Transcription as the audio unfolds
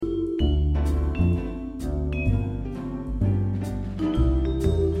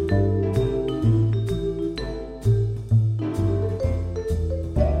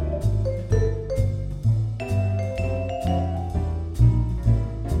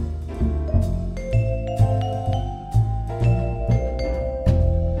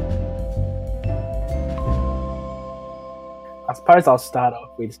suppose I'll start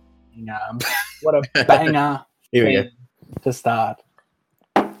off with what a banger Here we go. theme to start.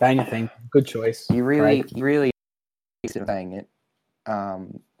 Banger theme. Good choice. You really Craig. saying it. Do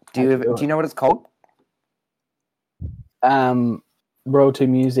How'd you do you know what it's called? Royalty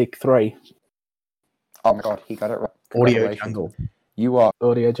Music 3. Oh my god, he got it right. Audio Congratulations. Jungle. You are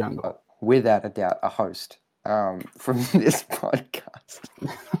Audio Jungle. without a doubt a host from this podcast.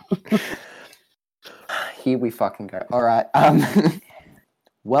 Here we fucking go. All right.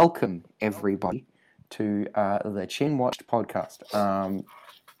 Welcome everybody to the Chin Watched podcast.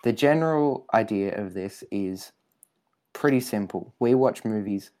 The general idea of this is pretty simple. We watch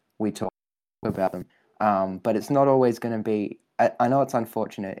movies, we talk about them, but it's not always going to be. I know it's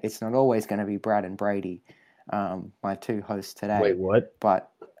unfortunate. It's not always going to be Brad and Brady, my two hosts today. Wait, what?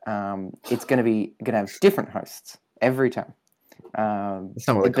 But it's going to have different hosts every time. That's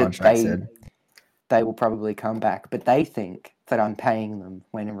not what the contract said. They will probably come back, but they think that I'm paying them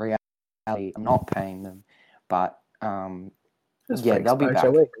when in reality I'm not paying them. But yeah, they'll be back.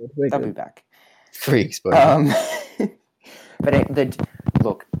 They'll be back. Free exposure. But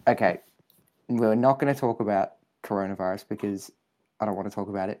look, okay, we're not going to talk about coronavirus because I don't want to talk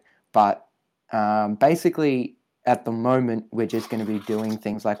about it. But basically, at the moment, we're just going to be doing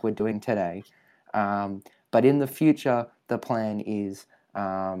things like we're doing today. But in the future, the plan is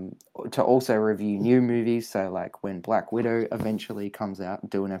to also review new movies. So, like when Black Widow eventually comes out,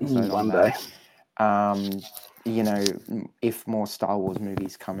 do an episode on that. You know, if more Star Wars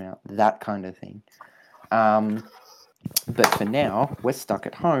movies come out, that kind of thing. But for now, we're stuck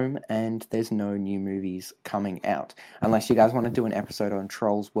at home and there's no new movies coming out. Unless you guys want to do an episode on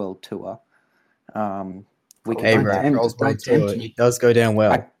Trolls World Tour. We can do that. Trolls World Tour, it does go down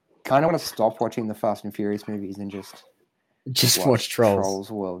well. I kind of want to stop watching the Fast and Furious movies and just watch Trolls.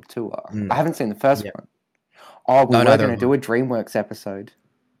 Trolls World Tour. I haven't seen the first one. Oh, we were going to do a DreamWorks episode.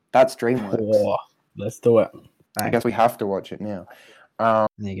 That's DreamWorks. Oh, let's do it. I guess we have to watch it now. There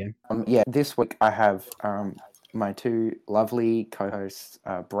you go. Yeah, this week I have my two lovely co-hosts,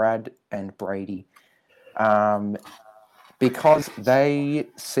 Brad and Brady, because they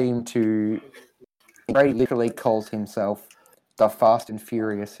seem to. Brady literally calls himself the Fast and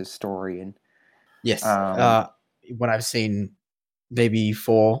Furious historian. Yes. When I've seen maybe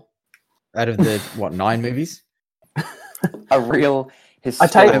 4 out of the 9 movies. A real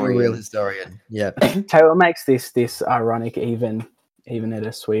historian. I I'm a real historian. Yeah. Tell you what makes this ironic, even at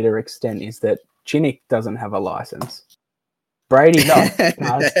a sweeter extent, is that Chinnick doesn't have a license. Brady does.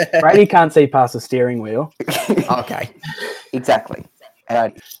 Brady can't see past the steering wheel. Okay. Exactly.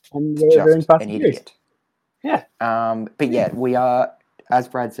 And they're in Fast an and Furious. idiot. Yeah. But yeah, we are, as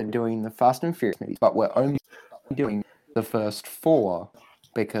Brad said, doing the Fast and Furious movies, but we're only doing the first 4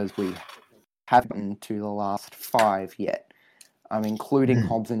 because we haven't gotten to the last 5 yet. I'm including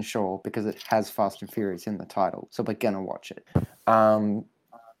Hobbs and Shaw because it has Fast and Furious in the title, so we're gonna watch it.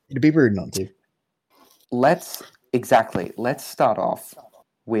 It'd be rude not to. Let's start off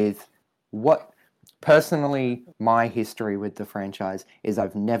with what personally my history with the franchise is.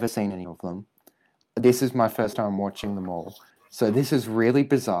 I've never seen any of them. This is my first time watching them all. So this is really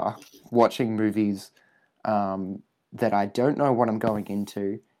bizarre, watching movies that I don't know what I'm going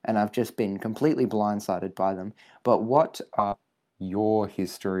into, and I've just been completely blindsided by them. But what are your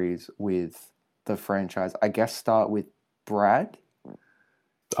histories with the franchise? I guess start with Brad.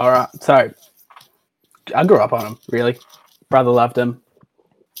 All right. So I grew up on them, really. Brother loved them.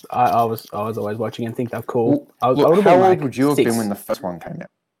 I was always watching and think they're cool. How old would you have been when the first one came out?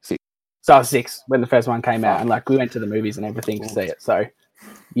 6. So I was 6 when the first one came out, and like we went to the movies and everything to see it. So,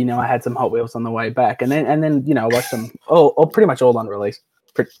 you know, I had some Hot Wheels on the way back, and then you know, I watched them all pretty much all on release,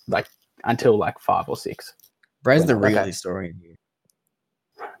 like until like 5 or 6. Brad's the real historian here.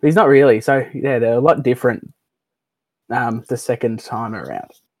 But he's not really. So yeah, they're a lot different. The second time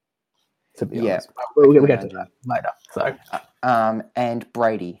around, to be honest. We'll get to that later. So, and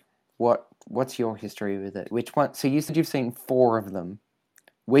Brady, what's your history with it? Which one? So you said you've seen 4 of them.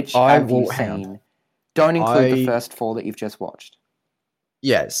 Which have you seen? Don't include the first 4 that you've just watched.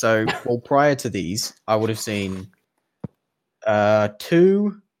 Yeah, so prior to these, I would have seen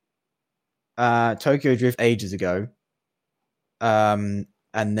 2 Tokyo Drift ages ago. And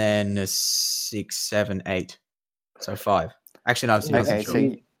then 6, 7, 8. So 5. Actually, no, I've seen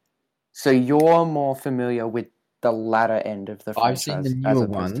Okay, so you're more familiar with the latter end of the franchise I've seen the newer as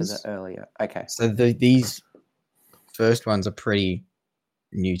opposed ones. to the earlier. Okay. So these first ones are pretty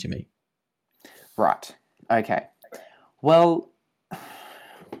new to me. Right. Okay. Well,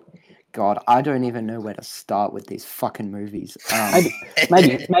 God, I don't even know where to start with these fucking movies.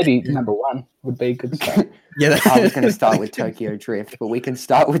 Maybe number one would be a good start. Yeah, I was going to start with Tokyo Drift, but we can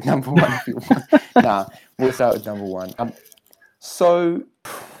start with number one if you want. Nah, we'll start with number one. So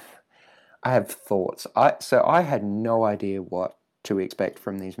I have thoughts. I had no idea what to expect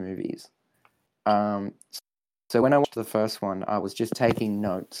from these movies. So when I watched the first one, I was just taking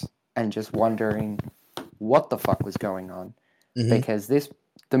notes and just wondering what the fuck was going on, because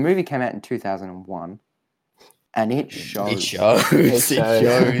the movie came out in 2001, and it shows. It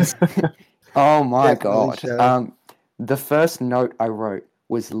shows. Oh my Definitely god! shows. The first note I wrote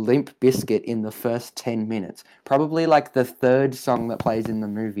was Limp Bizkit in the first 10 minutes. Probably like the third song that plays in the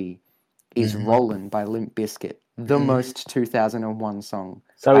movie is Rollin' by Limp Bizkit, the most 2001 song.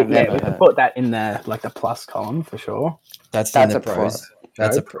 So I've yeah, ever we can heard. put that in the the plus column for sure. That's That's in a the pros.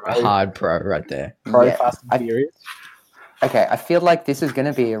 That's a hard pro right there. Pro Yeah, Fast and Furious. Okay, I feel like this is going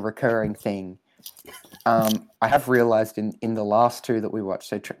to be a recurring thing. I have realized in the last two that we watched,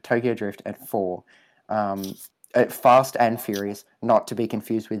 so Tokyo Drift and 4, Fast and Furious, not to be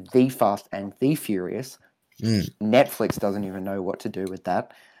confused with The Fast and The Furious. Netflix doesn't even know what to do with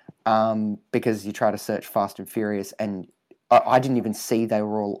that, because you try to search Fast and Furious, and I didn't even see they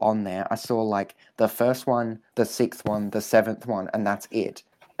were all on there. I saw like the first one, the 6th one, the 7th one, and that's it.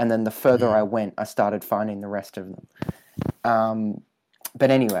 And then the further I went, I started finding the rest of them.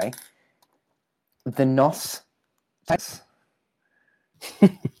 But anyway, the NOS.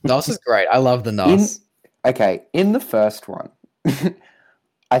 NOS is great. I love the NOS. In the first one,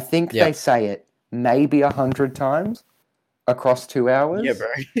 I think they say it maybe 100 times across 2 hours. Yeah, bro.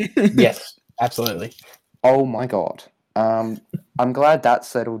 Yes, absolutely. Oh my god. I'm glad that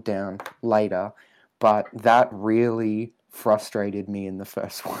settled down later, but that really frustrated me in the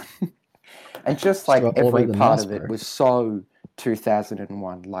first one. And just like All every about the part NOS, of it bro. was so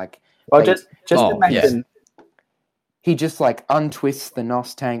 2001. Like, Well, they- just to mention, he just like untwists the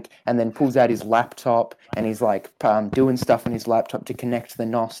NOS tank and then pulls out his laptop, and he's like doing stuff on his laptop to connect the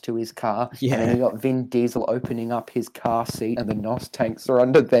NOS to his car. Yeah. And then you got Vin Diesel opening up his car seat, and the NOS tanks are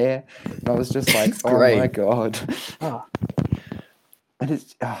under there. And I was just like, It's oh great. my god. oh, And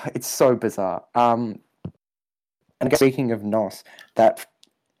it's so bizarre. And speaking of NOS, that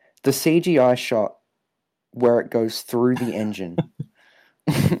the CGI shot where it goes through the engine.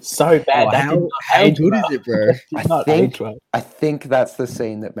 so bad. Oh, that did not how age good well. is it, bro? Did not age well. I think that's the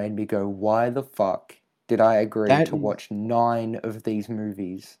scene that made me go, why the fuck did I agree to watch 9 of these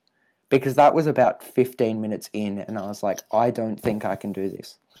movies? Because that was about 15 minutes in, and I was like, I don't think I can do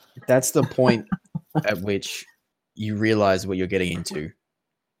this. That's the point at which you realize what you're getting into,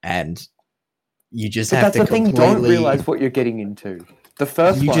 and you just But have that's to the thing, completely. don't realize what you're getting into. The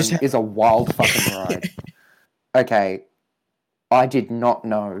first You one just is a wild fucking ride. Okay, I did not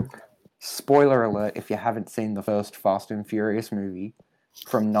know. Spoiler alert if you haven't seen the first Fast and Furious movie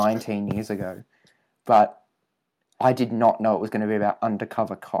from 19 years ago. But I did not know it was going to be about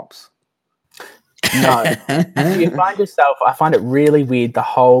undercover cops. No, you find yourself. I find it really weird. The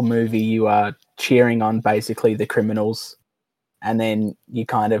whole movie, you are cheering on basically the criminals, and then you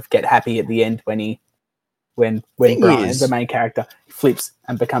kind of get happy at the end when Brian, the main character, flips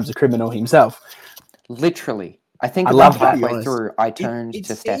and becomes a criminal himself. Literally. I think I about love that. halfway through, I turned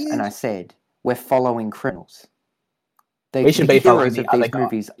to Steph and I said, we're following criminals. We should be following heroes the of other these guy.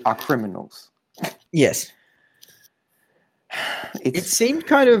 movies are criminals. Yes, it seemed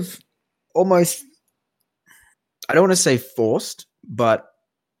kind of almost. I don't want to say forced, but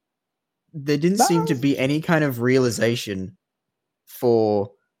there didn't seem to be any kind of realization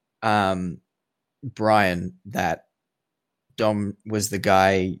for Brian that Dom was the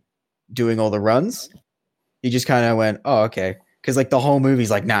guy doing all the runs. He just kind of went, oh, okay. Because like the whole movie's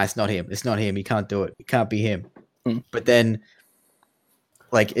like, nah, it's not him. It's not him. He can't do it. It can't be him. But then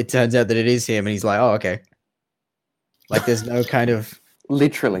like it turns out that it is him, and he's like, oh, okay. Like there's no kind of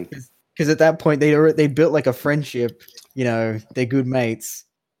Literally. because at that point they built like a friendship. You know, they're good mates.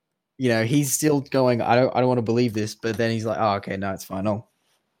 You know, he's still going, I don't want to believe this, but then he's like, oh, okay, no, it's fine. Oh,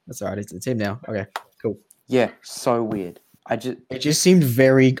 that's all right. It's him now. Okay, cool. Yeah, so weird. It just seemed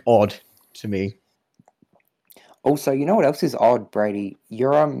very odd to me. Also, you know what else is odd, Brady?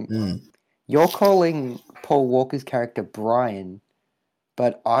 You're calling Paul Walker's character Brian,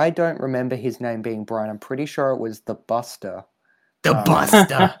 but I don't remember his name being Brian. I'm pretty sure it was the Buster. The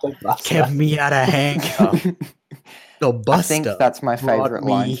Buster kept me out of handcuff. The Buster. I think that's my favorite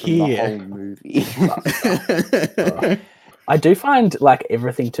line from the whole movie. I do find like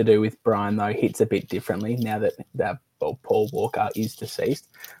everything to do with Brian though hits a bit differently now that Paul Walker is deceased.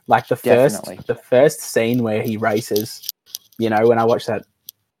 Like the first scene where he races, you know, when I watched that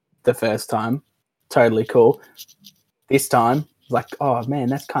the first time. Totally cool. This time, like, oh man,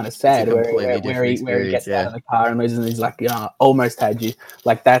 that's kind of sad. a Where completely he different gets experience, out of the car and loses, and he's like, yeah, almost had you.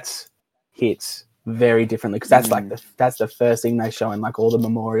 Like that's hits very differently because that's like that's the first thing they show in like all the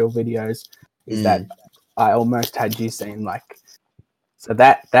memorial videos is that I almost had you scene. Like, so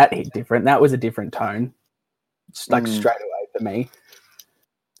that hit different. That was a different tone, like straight away for me.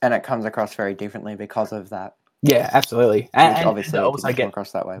 And it comes across very differently because of that. Yeah, absolutely. And obviously it it also didn't come get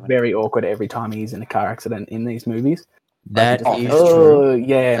across that way. very awkward every time he's in a car accident in these movies. That Like, is oh, true.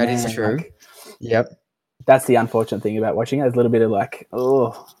 Yeah, That man, is true. like, Yep. that's the unfortunate thing about watching it. There's a little bit of like,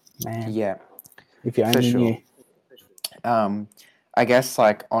 oh man, Yeah, if you for only sure. knew. I guess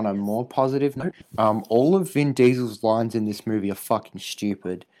like on a more positive note, all of Vin Diesel's lines in this movie are fucking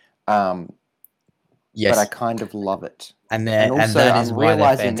stupid. Yes. But I kind of love it. And also, that is I'm why they're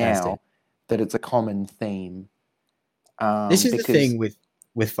realizing fantastic. now that it's a common theme. This is the thing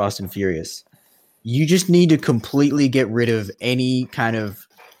with Fast and Furious. You just need to completely get rid of any kind of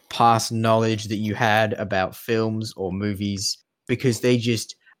past knowledge that you had about films or movies because they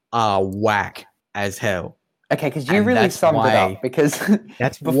just are whack as hell. Okay, because you And really that's summed it why- up. Because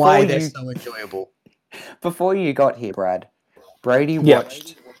That's before why they're you- so enjoyable. before you got here, Brad, Brady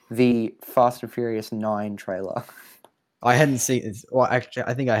watched the Fast and Furious 9 trailer. I hadn't seen it. Well, actually,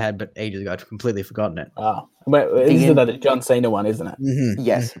 I think I had, but ages ago. I'd completely forgotten it. Oh, but this is the John Cena one, isn't it? Mm-hmm.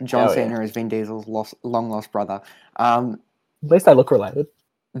 Yes, John Oh, yeah. Cena is Vin Diesel's long lost brother. At least they look related.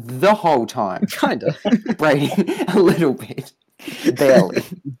 The whole time, Kind of. Brady, a little bit, barely.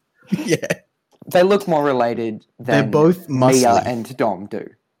 Yeah. They look more related They're than both Mia muscly. and Dom do.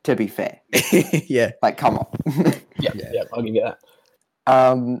 To be fair, Yeah. like come on. Yeah, I'll give you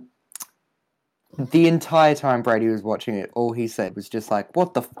that. The entire time Brady was watching it, all he said was just like,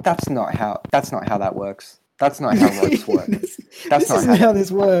 "What the? That's not how that works. That's not how ropes work. That's This not isn't how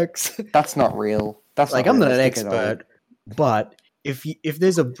this works. That's not real. That's Like, not I'm not an realistic at all." expert, but if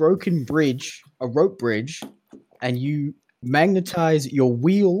there's a broken bridge, a rope bridge, and you magnetize your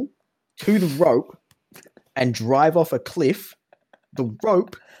wheel to the rope and drive off a cliff, the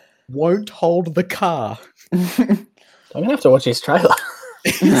rope won't hold the car. I'm gonna have to watch this trailer.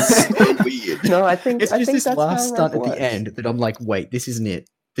 It's so weird. No, I think It's I just think this that's last how stunt rope at the works. end that I'm like, wait, this isn't it.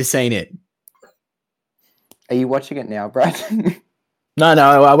 This ain't it. Are you watching it now, Brad? No,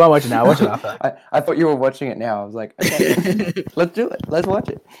 I won't watch it now. I'll watch it after. I thought you were watching it now. I was like, okay, let's do it. Let's watch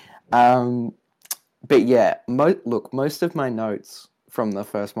it. But yeah, most of my notes from the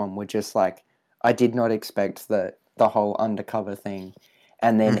first one were just like, I did not expect the whole undercover thing,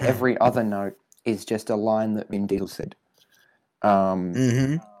 and then every other note is just a line that Vin Diesel said,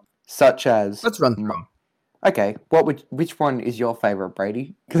 such as, Let's run through them. okay, which one is your favorite,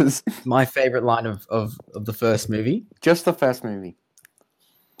 Brady? Because My favorite line of the first movie. just the first movie.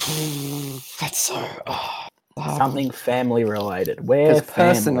 That's so. Something family related. Where Because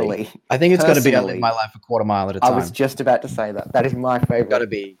personally, I think it's got to be I live Personally, my life a quarter mile at a I time. was just about to say that. That is my favorite. Got to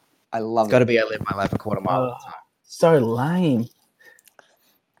be. I love It's got to it. be I live my life a quarter mile at a time. so lame.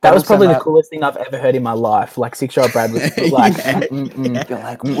 But That was also probably the Matt- coolest thing I've ever heard in my life. Like 6-year-old Brad was like, Yeah. You're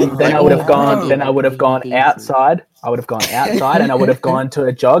like, Then I would have gone. Then I would have gone Vin Diesel. outside. I would have gone outside, and I would have gone to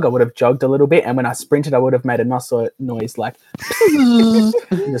a jog. I would have jogged a little bit, and when I sprinted, I would have made a noise like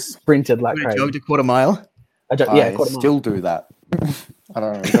just sprinted like I crazy. jogged a quarter mile. I I quarter mile. still do that. I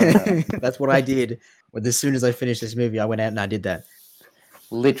don't know. That's what I did. But as soon as I finished this movie, I went out and I did that.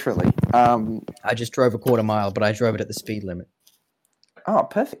 Literally. I just drove a quarter mile, but I drove it at the speed limit. Oh,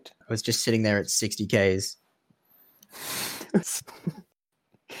 perfect. I was just sitting there at 60 Ks.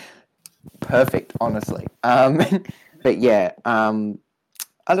 Perfect, honestly. But yeah,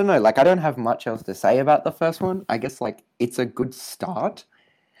 I don't know. Like, I don't have much else to say about the first one. I guess like it's a good start,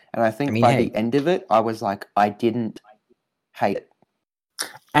 and I think I mean, by hey. the end of it, I was like, I didn't hate it.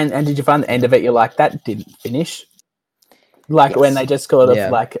 And did you find the end of it? You're like, that didn't finish. Like when Yes. they just sort of Yeah.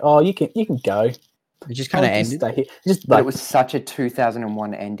 like, oh, you can go. It just kind of I'll just ended. stay here. Just But like it was such a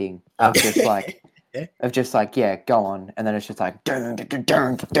 2001 ending of Okay. just like, yeah, go on, and then it's just like dun, dun, dun,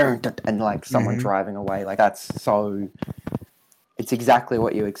 dun, dun, dun, and like someone Mhm. driving away. Like that's so. It's exactly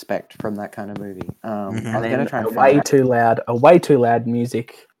what you expect from that kind of movie. I was and gonna then try and a find way too loud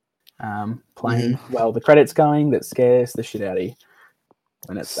music playing Mm-hmm. while the credits going that scares the shit out of you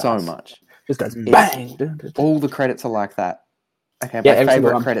when it so starts. much. Just goes Mm. bang. Dun, dun, dun. All the credits are like that. Okay, Yeah, my every single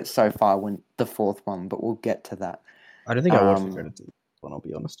favorite one. credits so far went the fourth one, but we'll get to that. I don't think I watched the Um, credits. I'll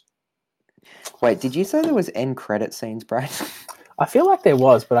be honest. Wait, did you say there was end credit scenes, Brad? I feel like there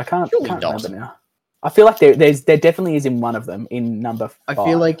was, but I can't Surely remember not. now. I feel like there definitely is in one of them in number 5. I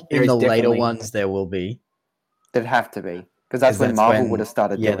feel like There in is the later definitely- ones there will be. There'd have to be. because that's 'Cause when that's Marvel when- would have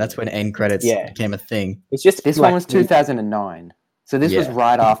started. Yeah, doing that's it. when end credits Yeah. became a thing. It's just This like, one was 2009, so this was Yeah.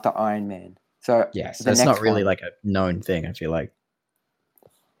 right after Iron Man. So Yeah, so the it's next not really one- like a known thing, I feel like.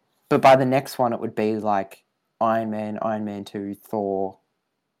 But by the next one, it would be like Iron Man, Iron Man 2, Thor,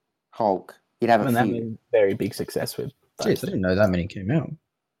 Hulk. You'd have I a mean, that few. was very big success with those. Jeez, I didn't know that many came out.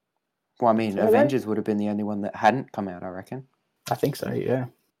 Well, I mean, Were they? Avengers would have been the only one that hadn't come out, I reckon. I think so. Yeah.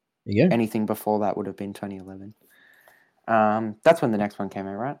 You go. Anything before that would have been 2011. That's when the next one came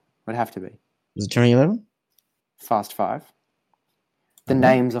out, right? Would have to be. Was it 2011? Fast 5. The Mhm.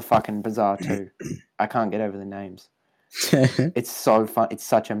 names are fucking bizarre too. I can't get over the names. It's so fun. It's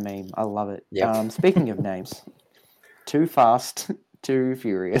such a meme. I love it. Yep. Speaking of names, Too Fast, Too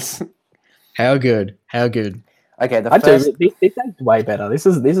Furious. How good? How good? Okay, the I first. do. This is way better. This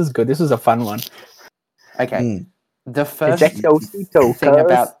is good. This is a fun one. Okay, Mm. the first Ejectocito, thing cuz.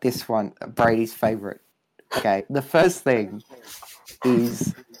 about this one, Brady's favorite. Okay, the first thing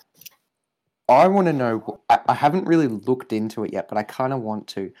is I want to know. I haven't really looked into it yet, but I kind of want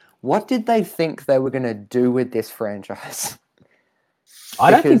to. What did they think they were going to do with this franchise? I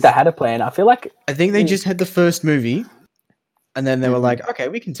don't think because- they had a plan. I feel like I think they just had the first movie, and then they were Mhm. like, "Okay,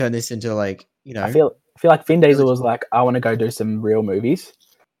 we can turn this into like, you know, I feel like Vin Diesel was like, I want to go do some real movies.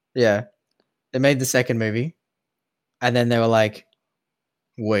 yeah." They made the second movie, and then they were like,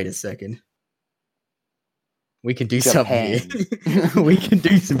 "Wait a second, we can do something here. We can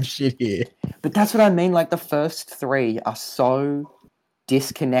do some shit here." But that's what I mean. Like the first three are so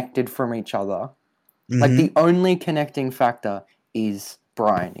disconnected from each other. Like Mhm. the only connecting factor is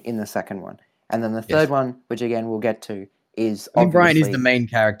Brian in the second one, and then the third one, which again we'll get to, is I mean, Brian is obviously- the main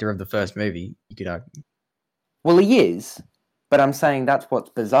character of the first movie. You could argue. Well, he is, but I'm saying that's what's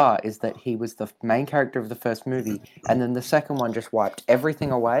bizarre is that he was the main character of the first movie, and then the second one just wiped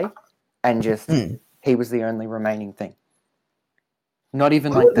everything away, and just Hmm. he was the only remaining thing. Not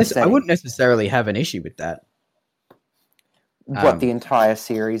even I like wouldn't the nec- I setting. wouldn't necessarily have an issue with that. What the entire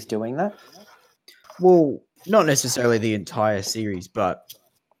series doing that? Well, not necessarily the entire series, but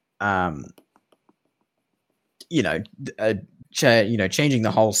changing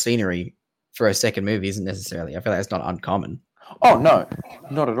the whole scenery for a second movie isn't necessarily. I feel like it's not uncommon. Oh no,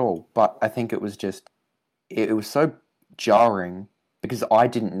 not at all. But I think it was just it was so jarring because I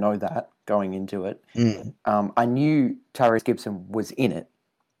didn't know that going into it. Mm. I knew Tyrese Gibson was in it,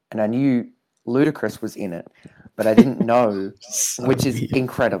 and I knew Ludacris was in it, but I didn't know, So which is weird.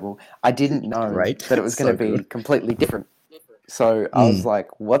 incredible. I didn't know Right. that it was going to So be good. completely different. So I was like,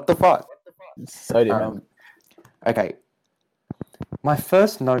 "What the fuck?" It's so different. Okay. My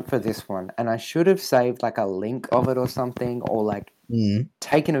first note for this one, and I should have saved like a link of it or something, or like Mm.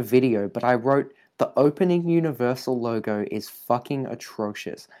 taken a video, but I wrote the opening Universal logo is fucking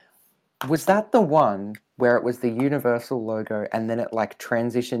atrocious. Was that the one where it was the Universal logo and then it like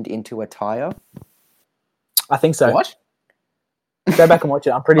transitioned into a tire? I think so. What? Go back and watch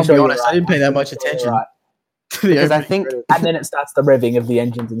it. I'm pretty I'll sure be you're honest, I right. didn't pay that I'm much pretty sure you're attention. right. To the Because I opening think credits. And then it starts the revving of the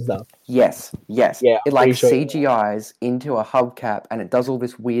engines and stuff. yes. Yeah, It I'm like pretty sure you're CGIs into a hubcap and it does all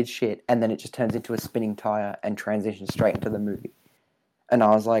this weird shit and then it just turns into a spinning tire and transitions straight into the movie. And I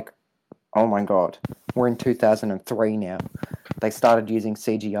was like, oh my god, we're in 2003 now. They started using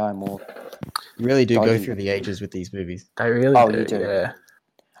CGI more. You really do go dodgy. through the ages with these movies. They really Oh, do. you do. Yeah.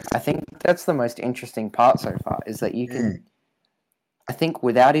 I think that's the most interesting part so far is that you can. I think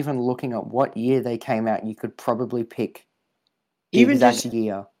without even looking at what year they came out, you could probably pick the Even exact just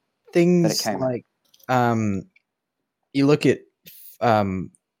year. things came out. like you look at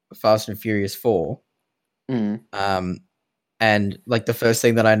Fast and Furious 4, Mm. and like the first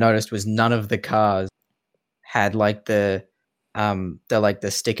thing that I noticed was none of the cars had like the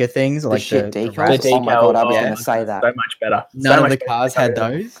sticker things, or The like shit the decals. wraps. Oh my god, I was yeah. going to say that. So much better. None so of much the better. cars had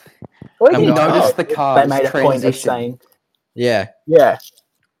those. Well, I'm you going, noticed oh, the cars They made a point of transition. saying, Yeah, yeah,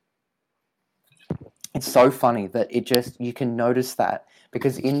 It's so funny that it just you can notice that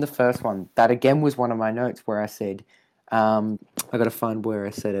because in the first one, that again was one of my notes where I said, I got to find where I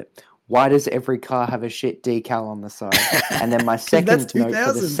said it. Why does every car have a shit decal on the side? And then my second that's note for 2000,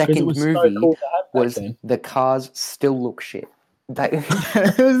 the 'cause it second it was movie so cool to have back was then. the cars still look shit. They,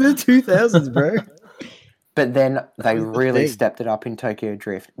 it was the 2000s, bro. but then they was the really thing. stepped it up in Tokyo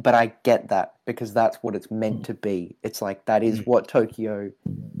Drift. But I get that because that's what it's meant to be. It's like that is what Tokyo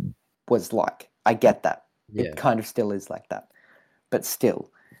was like. I get that. Yeah. It kind of still is like that. But still.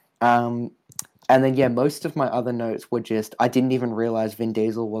 And then, yeah, most of my other notes were just, I didn't even realize Vin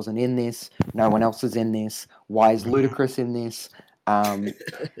Diesel wasn't in this. No one else is in this. Why is Ludacris in this?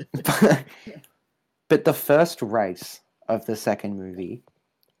 But the first race of the second movie,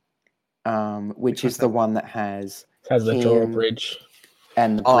 which is the one that has Has the him drawbridge.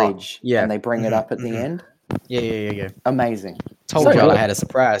 and the Oh, bridge, yeah. and they bring it up at the end. Yeah. Amazing. Told So you good. I had a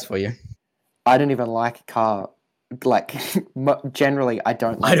surprise for you. I don't even like car. Like generally, I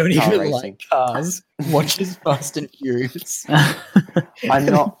don't like I don't car even racing. like cars. Watches Fast and Furious. I'm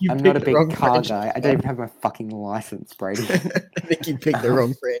not. You I'm not a picked the wrong big car franchise. guy. I don't even have my fucking license, Brady. I think you picked the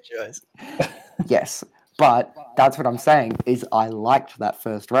wrong franchise. Yes, but that's what I'm saying. Is I liked that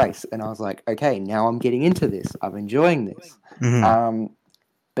first race, and I was like, okay, now I'm getting into this. I'm enjoying this.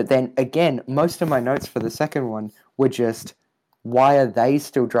 But then again, most of my notes for the second one were just, why are they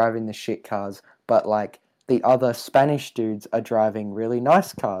still driving the shit cars, but like the other Spanish dudes are driving really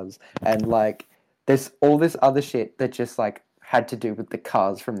nice cars, and like there's all this other shit that just like had to do with the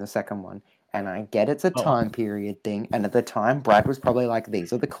cars from the second one. And I get it's a time period thing, and at the time, Brad was probably like,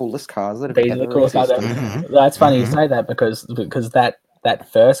 "These are the coolest cars that have These are the ever coolest cars existed." ever. That's funny you say that because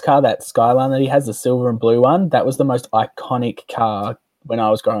that first car, that Skyline that he has, the silver and blue one, that was the most iconic car when I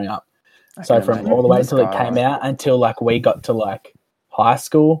was growing up. I So can from imagine. all the way The until it came Skyline. out until like we got to like high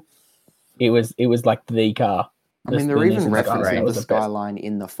school, it was like the car. I mean, they're even Nissan Skyline, referencing that was the the best. Skyline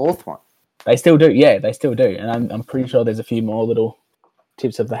in the fourth one. They still do, yeah, they still do, and I'm pretty sure there's a few more little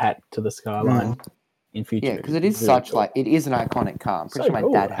tips of the hat to the Skyline in future. Yeah, because it is Really such cool. like it is an iconic car. I'm pretty So sure my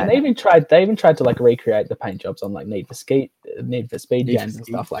cool. dad had. And they even tried to like recreate the paint jobs on like Need for Speed Need games for and Speed.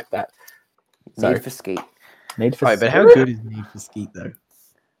 stuff like that. So Need for Skeet. Need for Right, but Speed. how good is Need for Speed though?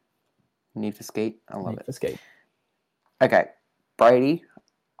 Need for Skeet. I love Need it. for Speed. Okay, Brady,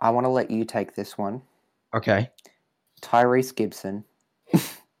 I want to let you take this one. Okay. Tyrese Gibson.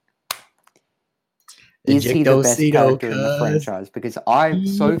 Is he the best Ejectocito, character in the cuz. franchise? Because I,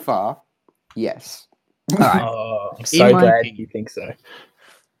 so far, yes. Alright. Oh, I'm In so my glad opinion- you think so.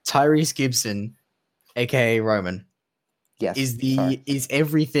 Tyrese Gibson, aka Roman, Yes. is is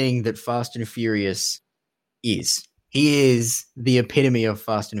everything that Fast and Furious is. He is the epitome of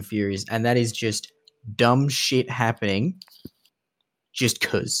Fast and Furious, and that is just dumb shit happening just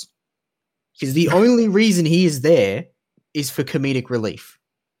cause. Because the only reason he is there is for comedic relief.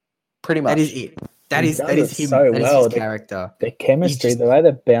 Pretty much. That is it. That He is does it him. so That is well. his character. The chemistry, just- the way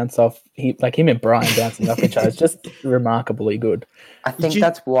they bounce off, him and Brian bouncing off each other is just remarkably good. I think just-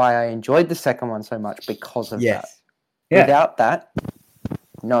 that's why I enjoyed the second one so much, because of that. Yes. Yeah. Without that,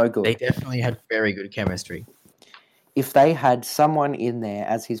 no good. They definitely had very good chemistry. If they had someone in there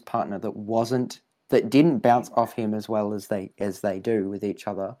as his partner that didn't bounce off him as well as they do with each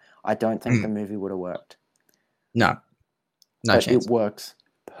other, I don't think the movie would have worked. No. No But chance. it works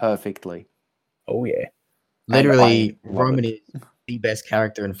perfectly. Oh yeah. Literally, I love Roman it. is the best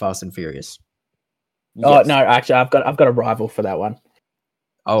character in Fast and Furious. Oh Yes. no, actually, I've got a rival for that one.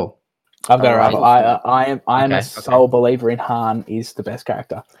 Oh, I've got a Alright. rival. I am Okay, a sole believer in Han is the best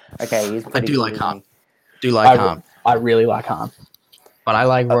character. Okay, he's pretty do good, like isn't Han. he? do like Han, I really like Han. but I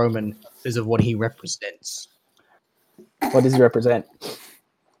like Roman because of what he represents. What does he represent?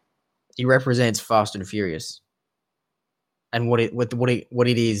 He represents Fast and Furious, and what it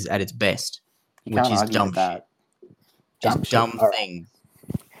is at its best, You which can't is argue dumb with that. Just Dumb shit. dumb Alright. things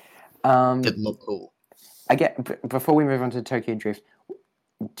Um, that look cool. I get before we move on to Tokyo Drift.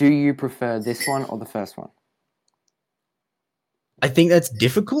 Do you prefer this one or the first one? I think that's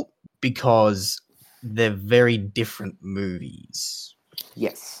difficult because they're very different movies.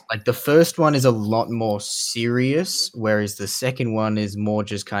 Yes. Like the first one is a lot more serious, whereas the second one is more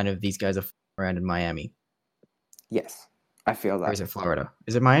just kind of these guys are f***ing around in Miami. Yes. I feel Or is that. it Florida?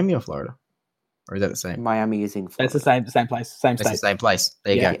 Is it Miami or Florida? Or is that the same? Miami is in Florida. That's the same place, same It's the state. same place.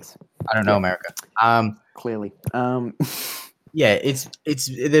 There you Yeah. go. Yes, I don't know Yeah. America. clearly. Yeah,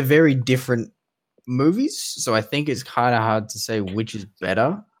 they're very different movies, so I think it's kind of hard to say which is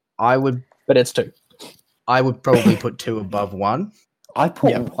better. But it's two. I would probably put two above one. I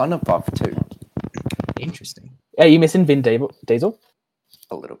put Yeah. one above two Interesting. Are you missing Vin Diesel?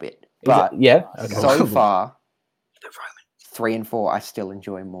 a little bit, Is but it- yeah. Okay. so far, 3 and 4 I still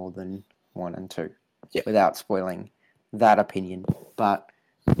enjoy more than 1 and 2. Yeah. Without spoiling that opinion, but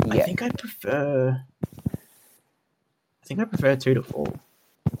I yeah, think I prefer 2 to 4.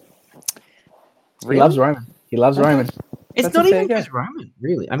 He loves Roman. He loves Okay. Roman. It's That's not a fair even go. because Roman,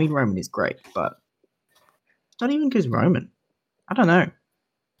 really. I mean, Roman is great, but it's not even because Roman. I don't know.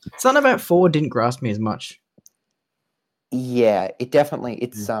 Something about 4 didn't grasp me as much. Yeah, it definitely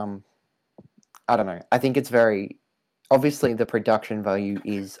it's I don't know. I think it's very obviously the production value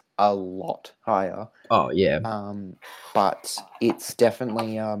is a lot higher. Oh yeah, But it's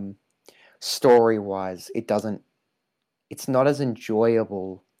definitely story-wise it's not as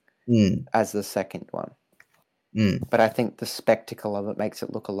enjoyable as the second one. But I think the spectacle of it makes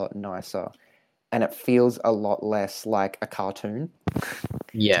it look a lot nicer. and it feels a lot less like a cartoon,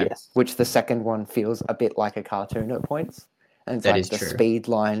 Yeah, Yes. which the second one feels a bit like a cartoon at points. And it's That like is the true. speed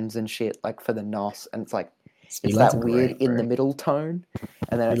lines and shit, like for the NOS, and it's like Speed it's lines that are weird great, in the bro. middle tone,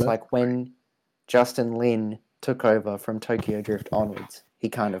 and then Speed it's lines like when Justin Lin took over from Tokyo Drift onwards, he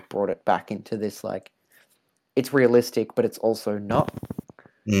kind of brought it back into this like it's realistic, but it's also not.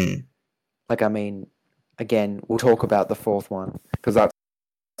 Mm. Like, I mean, again, we'll talk about the fourth one because that's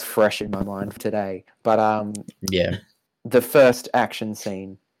fresh in my mind today. But Yeah. the first action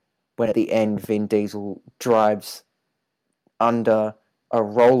scene when at the end Vin Diesel drives under a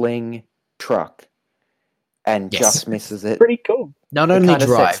rolling truck and Yes. just misses it. Pretty cool. Not It only kinda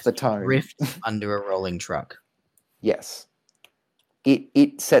sets drives, the tone. drifts under a rolling truck. Yes,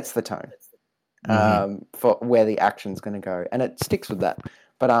 it sets the tone Mhm. for where the action's going to go, and it sticks with that.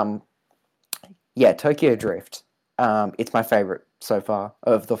 But yeah, Tokyo Drift. It's my favorite so far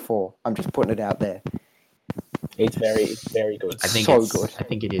of the four. I'm just putting it out there. It's very good. I think So it's good. I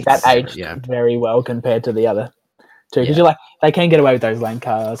think it is. That my favorite, aged yeah. very well compared to the other two. Because Yeah. you're like, they can get away with those lane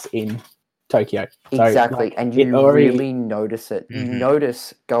cars in Tokyo. So, Exactly, like, and it you already- really notice it. You Mhm.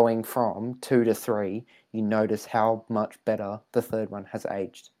 notice going from 2 to 3. You notice how much better the third one has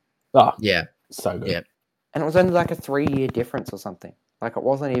aged. Oh, Yeah. so good. Yeah. And it was only like a 3-year difference or something. Like it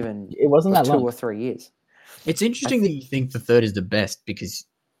wasn't even. It wasn't It was that 2 long. or 3 years. It's interesting that you think the third is the best because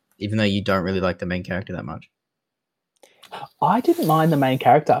even though you don't really like the main character that much. I didn't mind the main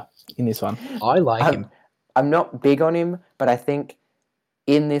character in this one. I like I'm- him. I'm not big on him, but I think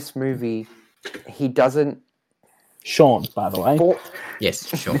in this movie he doesn't. Sean, by the way. Yes,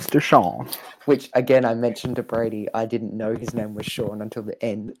 sure. Mr. Sean. Which again I mentioned to Brady. I didn't know his name was Sean until the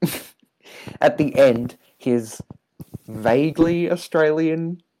end. At the end, his vaguely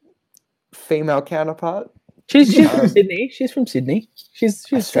Australian female counterpart. She's Um, from Sydney. She's from Sydney. She's I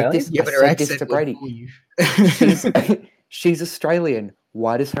said Australian. this- Yeah, I but her said this accent to will Brady. fool you. She's, she's Australian.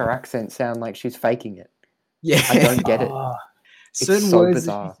 Why does her accent sound like she's faking it? Yeah. I don't get it. Oh, Certain so words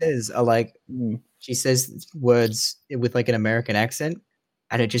bizarre. that she says are like mm. she says words with like an American accent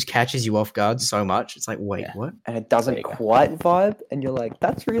and it just catches you off guard so much. It's like, wait, Yeah. what? And it There doesn't you go. quite vibe, and you're like,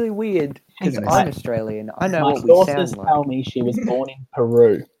 that's really weird. Because Hang on a I'm sec. Australian. I know My what we sources sound like. tell me she was born in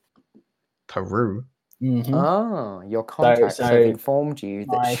Peru. Peru. Mm-hmm. Oh, your contacts so have informed you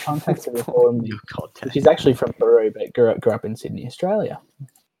that My she contacts was have born- informed me. Your contact. She's actually from Peru, but grew up in Sydney, Australia.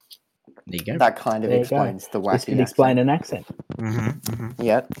 There you go. That kind of There you go. explains the This could wacky explain accent. an accent.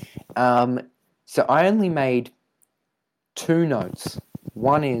 Yep. So I only made 2 notes.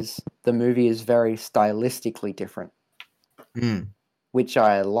 One is the movie is very stylistically different, Mm. which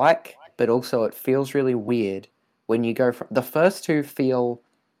I like, but also it feels really weird when you go from the first 2 feel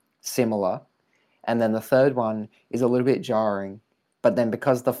similar, and then the third one is a little bit jarring. But then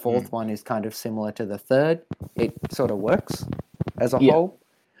because the fourth one is kind of similar to the third, it sort of works as a Yeah. whole.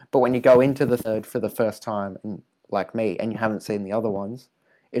 But when you go into the third for the first time, and like me, and you haven't seen the other ones,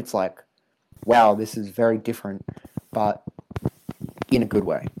 it's like, wow, this is very different, but in a good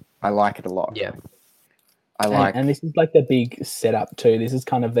way. I like it a lot. Yeah. I like. And this is like the big setup too. This is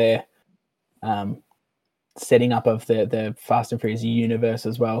kind of their setting up of the Fast and Furious universe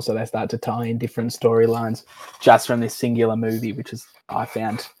as well. So they start to tie in different storylines just from this singular movie, which is I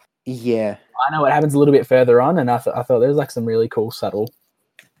found. Yeah. I know it happens a little bit further on, and I thought there's like some really cool subtle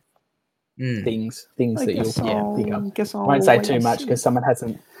Mm. things I that you'll guess pick up. I'll- guess I won't say too I'll much see. because someone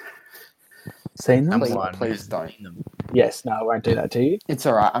hasn't seen them. I'm Please- one who please hasn't don't. seen them. Yes, no, I won't do that to you. It's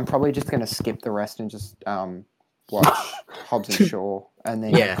all right. I'm probably just going to skip the rest and just watch Hobbs and Shaw and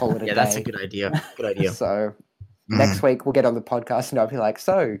then Yeah, call it a day. that's a good idea. Good idea. So Mhm. next week we'll get on the podcast and I'll be like,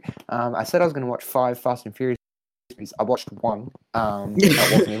 so I said I was going to watch 5 Fast and Furious movies. I watched 1. That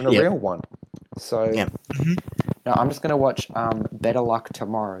wasn't even a Yep. real one. So Yeah. Mhm. no, I'm just going to watch Better Luck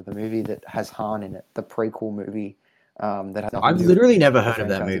Tomorrow, the movie that has Han in it, the prequel movie that has nothing I've to do literally with never the heard of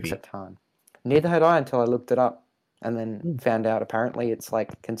that franchise movie. except Han. Neither had I until I looked it up and then Hmm. found out apparently it's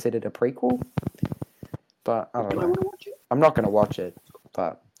like considered a prequel. But I don't Do I know. want to watch it? I'm not going to watch it,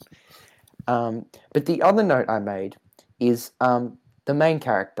 but the other note I made is the main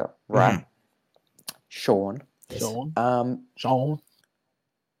character, right? Sean. Sean. Sean.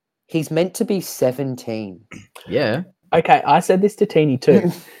 He's meant to be 17. Yeah. Okay, I said this to Teeny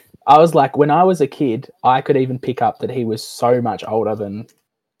too. I was like, when I was a kid, I could even pick up that he was so much older than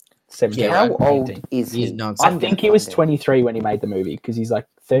 17. Yeah, How right. old 18. is He's he? not I I'm think gonna he was find out. 23 when he made the movie because he's like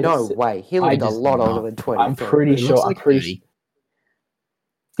 30. No way. He I looked a just lot not. older than 23. I'm pretty He sure. looks I'm like pretty. 30.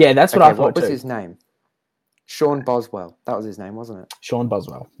 Yeah, that's what Okay, I thought what was too. his name? Sean Boswell. That was his name, wasn't it? Sean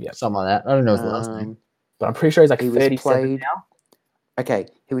Boswell. Yeah, Something like that. I don't know his last name. Um, but I'm pretty sure he's like He was 37 played- now. Okay,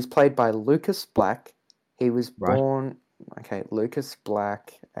 he was played by Lucas Black. He was Right. born. Okay, Lucas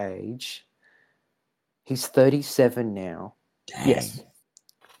Black, age. He's 37 now. Yes.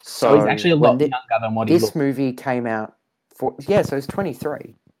 So So he's actually a when lot younger than what he this looks. movie came out, so he's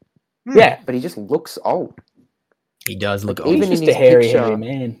 23, Yeah. but he just looks old. He does look Like, old. even He's in just a his hairy, picture- hairy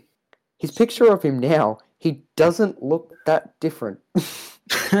man. His picture of him now, he doesn't look that different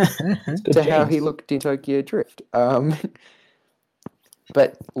Good to how genes. he looked in Tokyo Drift.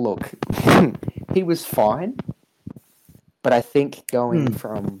 But look, he was fine. But I think going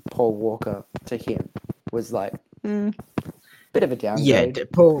from Paul Walker to him was like bit of a downgrade. Yeah,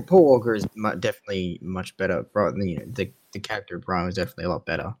 Paul Walker is definitely much better. Bro, the character of Brian was definitely a lot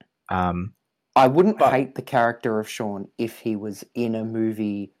better. I wouldn't But- hate the character of Sean if he was in a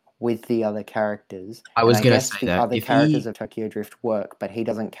movie with the other characters. I was And gonna guess say the that other if characters he- of Tokyo Drift work, but he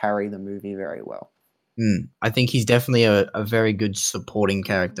doesn't carry the movie very well. I think he's definitely a very good supporting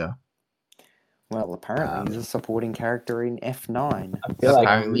character. Well, apparently he's a supporting character in F9. I feel like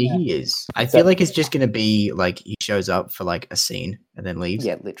Apparently he is. I So- feel like it's just gonna be like he shows up for like a scene and then leaves.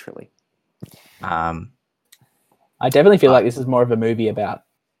 Yeah, literally. I definitely feel like this is more of a movie about,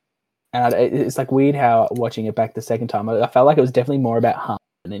 and it's like weird how watching it back the second time, I felt like it was definitely more about Han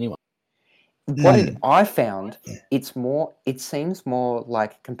than anyone. What I found, it seems more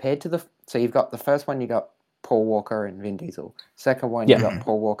like compared to so you've got the first one, you got Paul Walker and Vin Diesel. Second one, you Yeah. got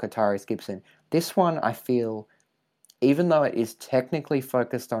Paul Walker, Tyrese Gibson. This one, I feel, even though it is technically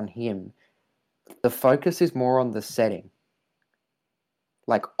focused on him, the focus is more on the setting,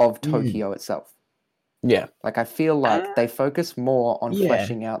 like of Tokyo itself. Yeah, Like I feel like they focus more on Yeah.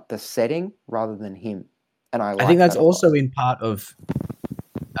 fleshing out the setting rather than him, and I think that's that a lot. also in part of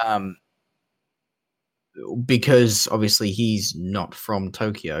because obviously he's not from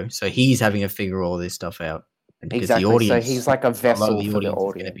Tokyo, so he's having to figure all this stuff out. And because Exactly. the audience, So he's like a a lot vessel of the for the audience is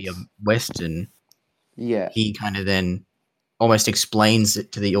audience. going to be a Western. Yeah. He kind of then almost explains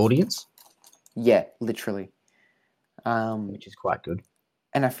it to the audience, Yeah, literally. which is quite good.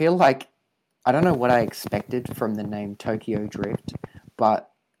 And I feel like I don't know what I expected from the name Tokyo Drift,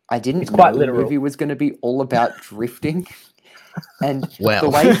 but I didn't It's know quite the literal. movie was going to be all about drifting. And Well, the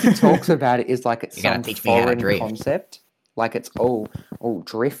way he talks about it is like it's You gotta some teach me how to foreign drift. concept. Like it's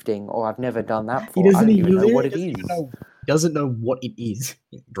drifting, or I've never done that he before. I doesn't don't even even know what it doesn't is. even know- doesn't know what it is.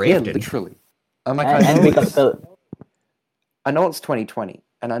 Yeah, Drifting. literally. I'm like, and we got the I know it's 2020,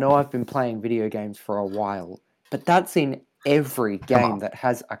 and I know I've been playing video games for a while, but that's in every game that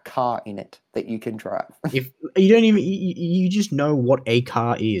has a car in it that you can drive. If you don't even, you just know what a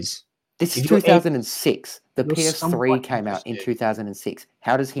car is. This is If you're a- 2006. The you're PS3 somewhat came out in interested- 2006.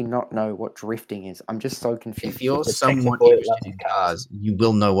 How does he not know what drifting is? I'm just so confused. If you're It's a somewhat technical interested in level. cars, you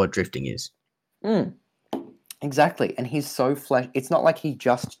will know what drifting is. Mm, exactly, and he's so flash. It's not like he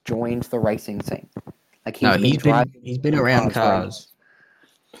just joined the racing scene. Like he's No, been he's driving. been around cars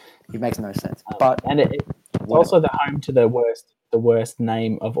cars. It makes no sense. But and it's also the home to the worst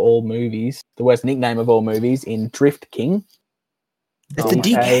name of all movies, the worst nickname of all movies in Drift King. It's Oh the my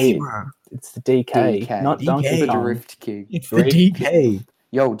DK, God. bro. It's the DK, DK. not DK. Donkey the Kong. Drift King. It's the Drift DK.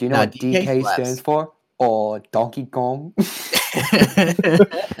 Yo, do you know Nah, what DK DK slaps. stands for? Or Donkey Kong?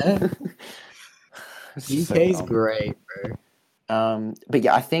 So DK's dumb. great, bro. But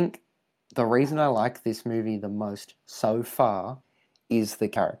yeah, I think the reason I like this movie the most so far is the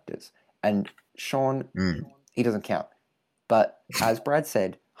characters. And Sean, he doesn't count. But as Brad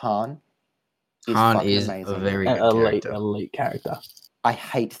said, Han is Han fucking is amazing. a very An good elite, character. elite character. I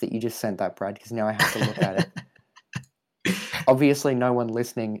hate that you just sent that, Brad, because now I have to look at it. Obviously, no one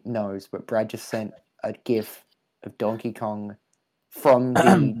listening knows, but Brad just sent a GIF of Donkey Kong from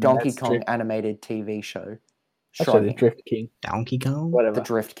the Donkey That's Kong Drift. animated TV show. Actually, the Shrugging. Drift King, Donkey Kong? whatever. The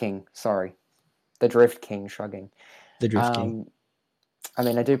Drift King, sorry. The Drift King shrugging. The Drift King. I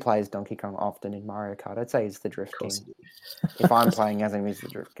mean, I do play as Donkey Kong often in Mario Kart. I'd say he's the Drift Of King. course you do. If I'm playing as him, he's the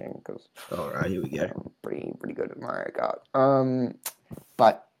Drift King because Alright, here we go. I'm pretty good at Mario Kart.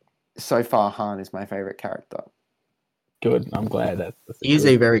 But so far, Han is my favorite character. Good. I'm glad that's He is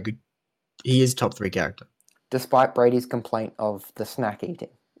a very good. He is top 3 character. Despite Brady's complaint of the snack eating.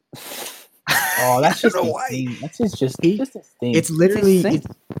 Oh, that's just I don't his know why. thing. That's just He- his thing. It's literally thing.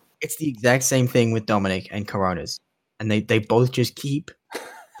 it's the exact same thing with Dominic and Coronas, and they both just keep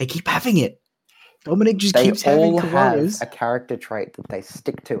having it. Dominic just They keeps having all have Coronas. a character trait that they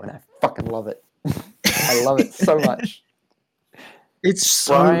stick to, and I fucking love it. I love it so much. It's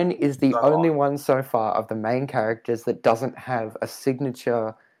so Brian is the so only one so far of the main characters that doesn't have a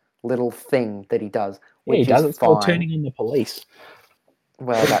signature little thing that he does. yeah, he Which does. is It's called fine. turning on the police.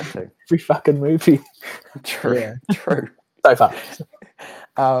 Well, that too. Every fucking movie True. Yeah. True. so far.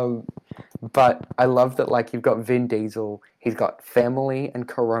 But I love that, like, you've got Vin Diesel, he's got family and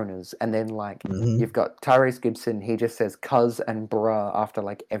Coronas, and then, like, Mhm. you've got Tyrese Gibson, he just says cuz and bruh after,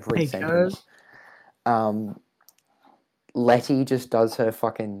 like, every Hey, sentence. cuz. Letty just does her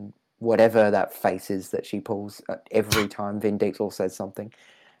fucking whatever that face is that she pulls every time Vin Diesel says something.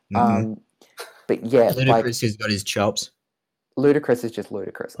 Mhm. But yeah, like, Ludacris has got his chops. Ludacris is just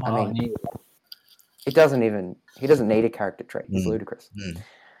ludicrous. I Oh, mean, he doesn't need a character trait. He's Mm. ludicrous.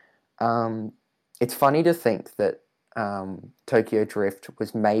 Mm. It's funny to think that Tokyo Drift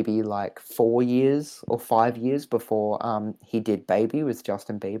was maybe like 4 years or 5 years before he did Baby with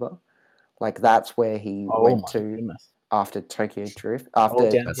Justin Bieber. Like, that's where he went to goodness. after Tokyo Drift, after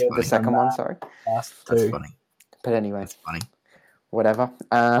downhill That's funny. the second from one. that. Sorry, Last That's two. funny. but anyway, That's funny. whatever.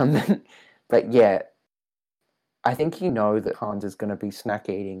 But yeah, I think you know that Hans is going to be snack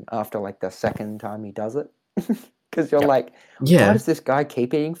eating after like the second time he does it, because you're like, why Yeah. does this guy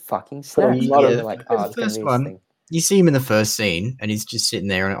keep eating fucking snacks? lot And of- you're like, the oh, it's going first to be one- his thing. You see him in the first scene, and he's just sitting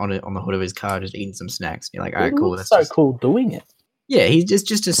there on the hood of his car, just eating some snacks. And you're like, all right, He cool. looks That's so just, cool doing it. yeah, he's just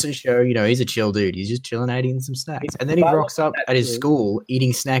to show, he's a chill dude. He's just chilling out eating some snacks. And then he If I rocks look up at at his that school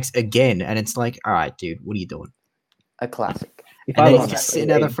eating snacks again. And it's like, all right, dude, what are you doing? A classic. If And I then look he's at just that sitting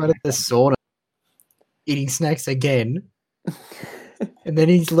dude out the eating front of the sauna eating snacks again. And then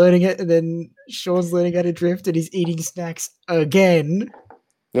he's learning it. And then Sean's learning how to drift and he's eating snacks again.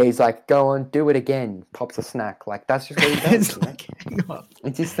 Yeah, he's like, go on, do it again. Pops a snack. Like, that's just what he does. It's You know? like, hang on.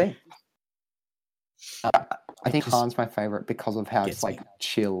 It's his thing. I think Just Han's my favorite because of how gets it's like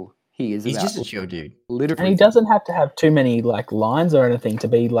chill he is. He's about just a chill dude. literally. And he doesn't have to have too many like lines or anything to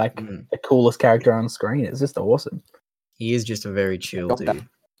be like Mm. the coolest character on screen. It's just awesome. He is just a very chill Got that- dude.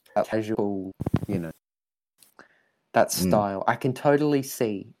 that casual, that style. I can totally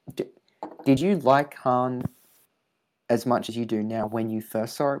see. Did you like Han as much as you do now when you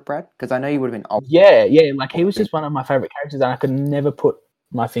first saw it, Brad? Because I know you would have been old. Yeah, like he was just one of my favorite characters, and I could never put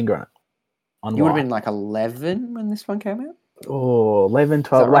my finger on it. On You would why. have been like 11 when this one came out? Oh, 11,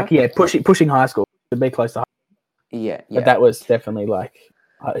 12, that like right? yeah, pushing high school to be close to high school. Yeah. But that was definitely like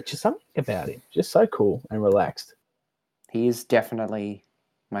just something about him, just so cool and relaxed. He is definitely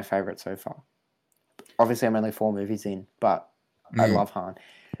my favorite so far. Obviously, I'm only 4 movies in, but I Mm. love Han.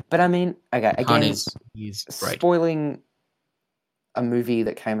 But I mean, okay, Han again, he's great. spoiling a movie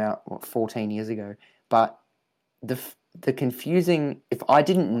that came out 14 years ago, but the confusing, if I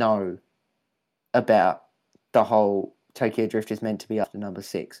didn't know about the whole Tokyo Drift is meant to be after number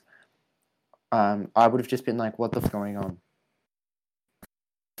 6, I would have just been like, what the f going on?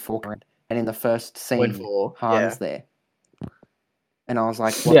 And in the first scene, four, Han's yeah. there. And I was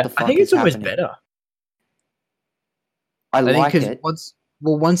like, what Yeah, the fuck I think is it's always happening? better. I think like because it.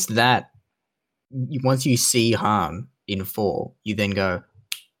 once you see Han in 4, you then go,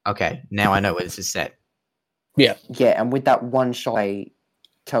 okay, now I know where this is set. Yeah, and with that one shot, they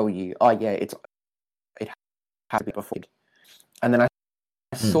tell you, oh yeah, it has to be before. And then I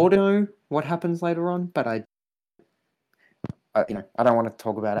sort of know what happens later on, but I don't want to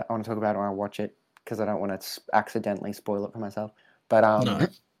talk about it. I want to talk about it when I watch it because I don't want to accidentally spoil it for myself. But No.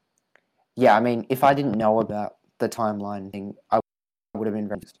 yeah, I mean, if I didn't know about the timeline thing, I would have been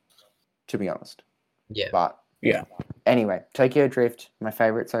very confused, to be honest. Yeah. But Yeah. Anyway, Tokyo Drift, my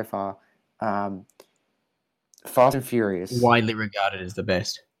favorite so far. Fast and Furious. Widely regarded as the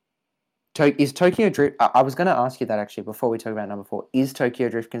best. Is Tokyo Drift? I was going to ask you that actually before we talk about number 4. Is Tokyo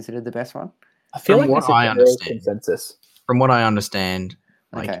Drift considered the best one? I feel From like what that's a I general understand. consensus. From what I understand,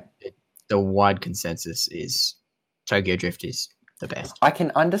 Okay. the wide consensus is Tokyo Drift is the best. I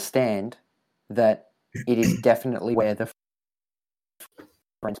can understand that it is definitely where the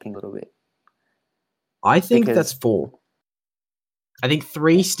friends ping a little bit. I think Because- that's 4. I think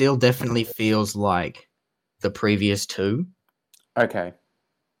 3 still definitely feels like the previous 2. Okay.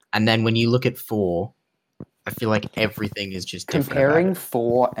 And then when you look at 4, I feel like everything is just different about Comparing it.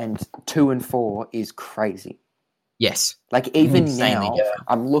 4 and 2 and 4 is crazy. Yes. Like, even Insanely now, different.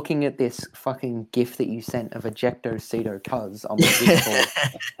 I'm looking at this fucking GIF that you sent of Ejecto Cedo Cuz on my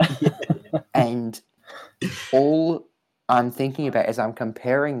Discord, and all I'm thinking about is I'm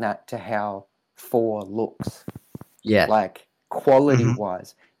comparing that to how 4 looks. Yeah. Like,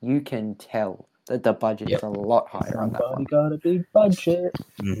 quality-wise, you can tell that the budget's Yep. a lot higher on that Somebody one. got a big budget.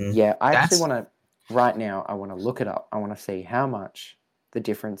 Mhm. Yeah, I That's- actually want to, right now, I want to look it up. I want to see how much the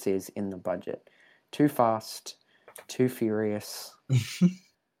difference is in the budget. Too Fast, Too Furious.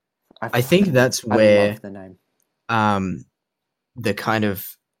 I think that's I where love the name. the kind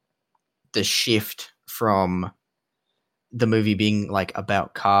of the shift from the movie being like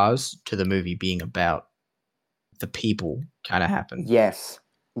about cars to the movie being about the people kind of happened. Yes,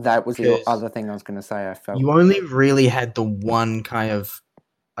 that was the Because other thing I was going to say. That was Yes. the other Because other thing I was going to say. I felt you only really had the one kind of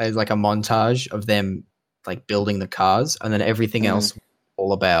like a montage of them like building the cars, and then everything else was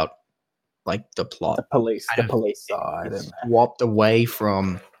all about like the plot. The police Kind of- side. It swapped away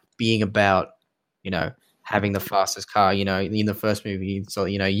from being about, having the fastest car. In the first movie, so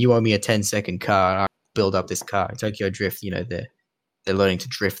you owe me a 10-second car, and I build up this car. Tokyo Drift, they're learning to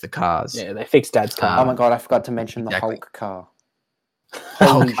drift the cars. Yeah, they fixed Dad's car. oh my god, I forgot to mention Exactly. the Hulk car. The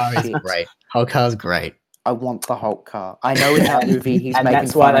whole Holy car is shit. great. Whole car's great. I want the Hulk car. I know in that movie he's and making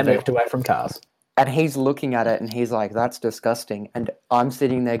that's why fun they of moved it, away from cars. and he's looking at it and he's like, "That's disgusting." And I'm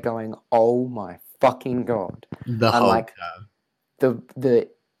sitting there going, "Oh my fucking god!" The I'm whole like, car. the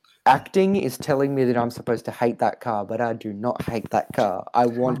acting is telling me that I'm supposed to hate that car, but I do not hate that car. I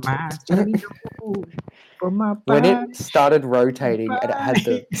want it. When it started rotating and it had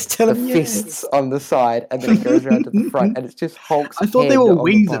the fists on the side, and then it goes around to the front, and it's just Hulk's I thought they head were on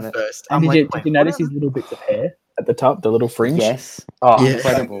wings the at bonnet. first. And I'm did, like, you, wait, did you notice his little bits of hair at the top, the little fringe? Yes, Oh, Yeah.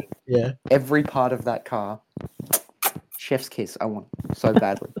 incredible. Yeah, Every part of that car, chef's kiss. I want it so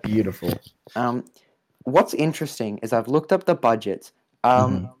badly. beautiful. What's interesting is I've looked up the budgets.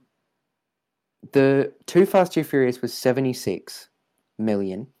 Mhm. The Too Fast, Too Furious was 76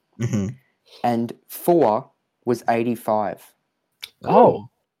 million, Mhm. and 4 was 85. Oh.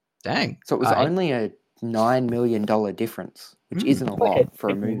 Dang. So it was Alright. only a $9 million difference, which isn't a Like lot for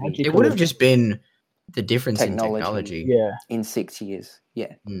a movie technological- It would have just been the difference in Technology. technology. Yeah. in 6 years.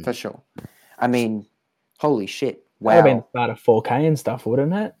 Yeah, Mm. for sure. I mean, holy shit. Would have been Wow. the start of 4K and stuff,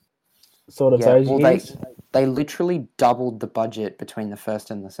 wouldn't it? Sort of Yeah, those well, years. they literally doubled the budget between the first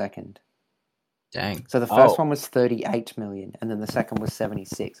and the second. Dang. So the first Oh. one was 38 million, and then the second was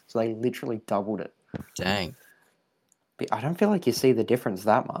 76. So they literally doubled it. Dang. But I don't feel like you see the difference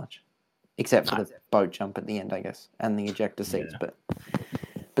that much, except for the boat jump at the end, I guess, and the ejector seats. Yeah.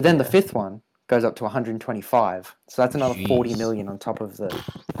 But then the fifth one goes up to 125. So that's another 40 Jeez. million on top of the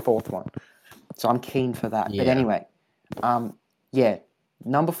fourth one. So I'm keen for that. Yeah. But anyway, yeah,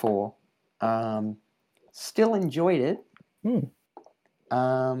 number 4. Still enjoyed it.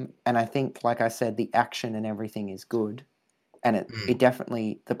 And I think, like I said, the action and everything is good. And it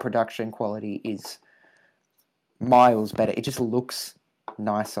definitely, the production quality is miles better. It just looks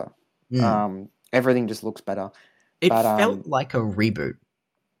nicer. Everything just looks better. It but, felt like a reboot.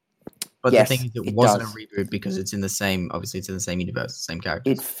 But yes, the thing is, it it wasn't does. a reboot because it's in the same, obviously, it's in the same universe, same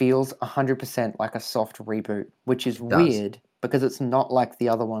characters. It feels 100% like a soft reboot, which is does. weird because it's not like the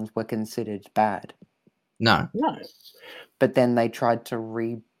other ones were considered bad. No. No. But then they tried to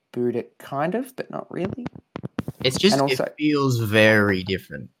reboot it kind of, but not really. It's just, And also- it feels very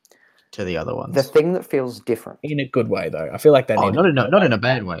different to the other ones. The thing that feels different. In a good way, though. I feel like they Oh, need not in a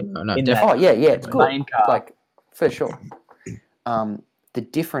bad way. No, In that- definitely. Oh, yeah, it's The good. main car. Like, for sure. The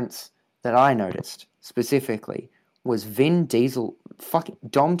difference that I noticed specifically was Vin Diesel, fucking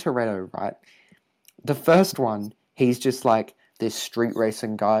Dom Toretto, right? The first one, he's just like this street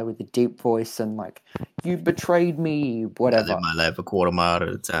racing guy with a deep voice and like, you betrayed me, I whatever. live my life a quarter mile at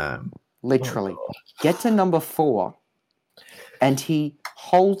a time. Literally. Get to number 4, and he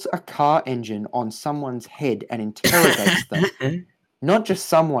holds a car engine on someone's head and interrogates them. Not just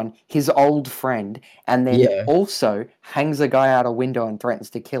someone, his old friend, and then Yeah. also hangs a guy out a window and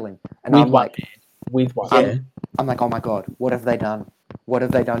threatens to kill him. And With I'm one like, with one. Yeah. I'm like, oh my god, what have they done? What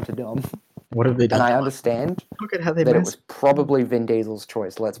have they done to Dom? What have they done? And I understand Look at how they that it messed. was probably Vin Diesel's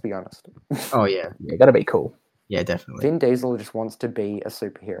choice, let's be honest. Oh, yeah. Yeah, gotta be cool. Yeah, definitely. Vin Diesel just wants to be a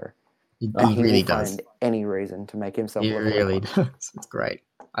superhero. He And he really will does. find any reason to make himself He look really like does. It's great.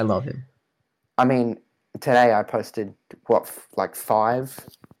 I love him. I mean, today I posted, like 5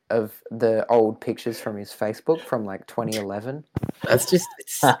 of the old pictures from his Facebook from like 2011. That's just,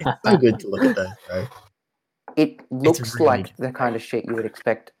 it's so good to look at those, bro. It looks really like the kind of shit you would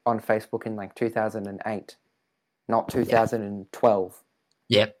expect on Facebook in like 2008, not 2012.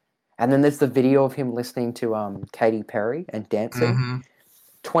 Yep. And then there's the video of him listening to Katy Perry and dancing. Mhm.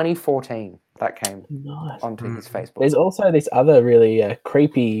 2014, that came Nice. onto his Facebook. There's also this other really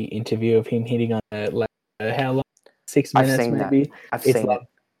creepy interview of him hitting on how long? 6 I've minutes seen that. maybe. I've It's seen like it.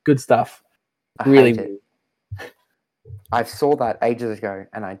 good stuff. I Really hate it. weird. I saw that ages ago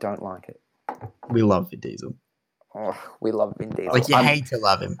and I don't like it. We love Vin Diesel. Oh, we love Vin Diesel. Like, you I'm- hate to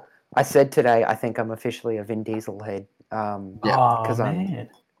love him. I said today, I think I'm officially a Vin Diesel head. Oh, Because man.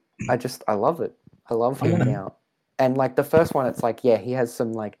 I love it. I love him Mhm. now. And like the first one, it's like, yeah, he has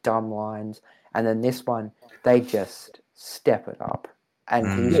some like dumb lines. And then this one, they just step it up.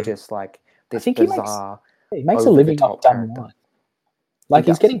 And he's just like this think he makes- bizarre. He makes a over the living top off dumb character. lines. Like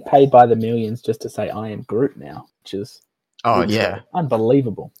He he's does. getting paid by the millions just to say I am Groot now, which is Oh yeah.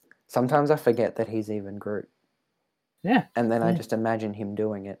 unbelievable. Sometimes I forget that he's even Groot. Yeah. And then I Yeah. just imagine him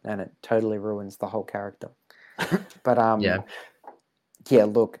doing it, and it totally ruins the whole character. But yeah.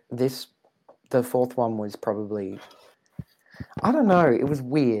 Look, the fourth one was probably, I don't know. It was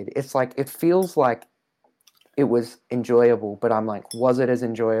weird. It's like it feels like it was enjoyable, but I'm like, was it as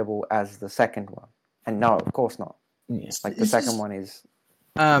enjoyable as the second one? And no, of course not. Yes. Like the This second is- one is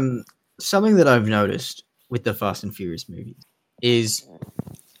something that I've noticed with the Fast and Furious movies is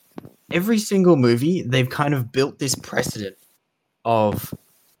every single movie they've kind of built this precedent of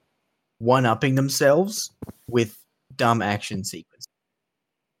one-upping themselves with dumb action sequences.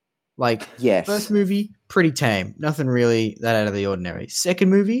 Like yes, first movie, pretty tame, nothing really that out of the ordinary. Second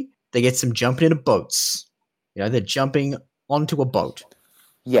movie, they get some jumping into boats. You know, they're jumping onto a boat.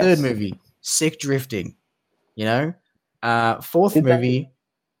 yes. Third movie, sick drifting. You know, fourth Did they- movie,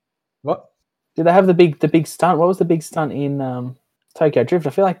 what? Did they have the big stunt? What was the big stunt in Tokyo Drift? I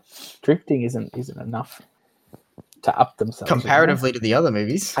feel like drifting isn't enough to up themselves. you know? Comparatively to the other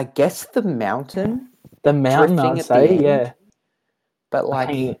movies, I guess the mountain, The mountain, drifting I'd at the say, end. yeah. but like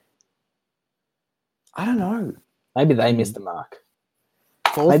Maybe I don't know. they missed the mark.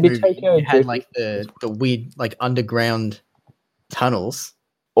 fourth maybe movie, Tokyo you had Drift- like the weird like underground tunnels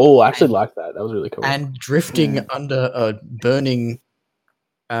Oh, I actually like that. That was really cool. and drifting under a burning,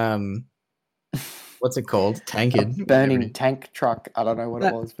 what's it called? Tankard. Burning tank truck. I don't know what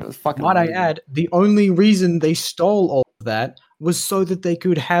That- it was, but it was fucking. Might I amazing. add, the only reason they stole all of that was so that they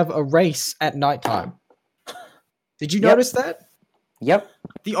could have a race at nighttime. Did you Yep. notice that? Yep.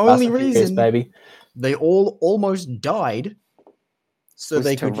 The Fast only and Furious, reason baby. they all almost died so Was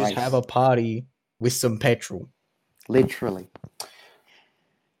they to could just race. have a party with some petrol. Literally.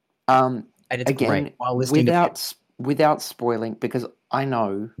 And it's Again, great. While listening to without spoiling, because I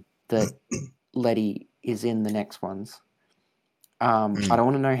know that Letty is in the next ones. I don't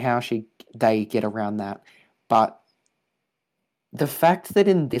want to know how they get around that, but the fact that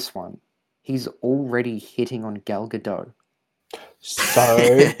in this one he's already hitting on Gal Gadot So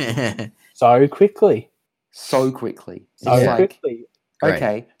quickly. so quickly. So It's Yeah. like, quickly. Right.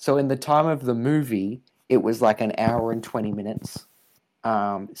 okay, so in the time of the movie, it was like an hour and 20 minutes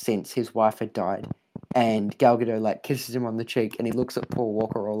since his wife had died. And Gal Gadot like kisses him on the cheek, and he looks at Paul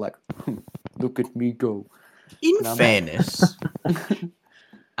Walker all like, "Look at me go." In No, fairness,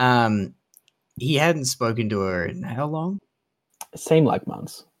 he hadn't spoken to her in how long? It seemed like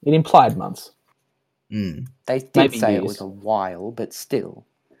months. It implied months. Mm. They did Maybe say it years. was a while, but still.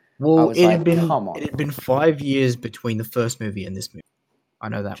 I Well, was it like, had been come on. it had been 5 years between the first movie and this movie. I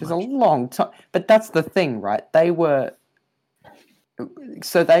know that Which is much. a long time. But that's the thing, right? They were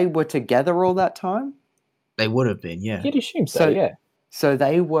together all that time? They would have been, yeah. You'd assume so, So- yeah. So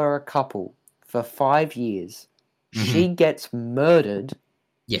they were a couple for 5 years. She gets murdered,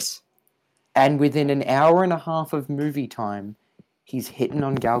 Yes. and within an hour and a half of movie time, he's hitting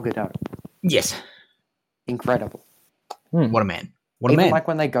on Gal Gadot. Yes. Incredible. What a man. What a Even man. like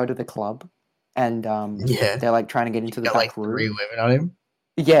when they go to the club and Yeah. they're like trying to get into the Got back like room. 3 women on him.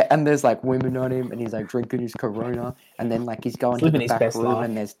 Yeah, and there's like women on him, and he's like drinking his Corona, and then like he's going He's to living the his back best room, life.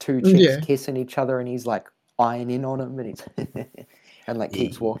 and there's two chicks Yeah. kissing each other, and he's like ironing on them, and he's and like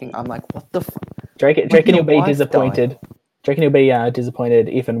keeps walking. I'm like, what the? Do you reckon your he'll be wife disappointed? died. Do you reckon he'll be disappointed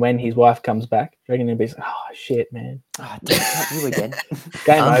if and when his wife comes back? Do you reckon he'll be like, oh, shit, man. Oh, damn, not you again.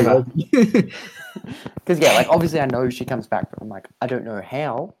 Game Sandra. over. Because yeah, like obviously I know she comes back, but I'm like, I don't know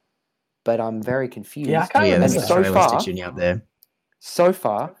how, but I'm very confused. Yeah, I can't Yeah, that's remember. so Australia far, stitching you up there. so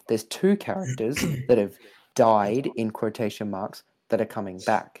far, there's 2 characters that have died in quotation marks that are coming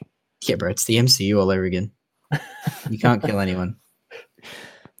back. Yeah, bro, it's the MCU all over again. You can't kill anyone.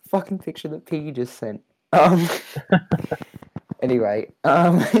 Fucking picture that Piggy just sent. Anyway,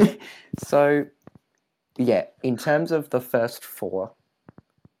 so yeah, in terms of the first 4,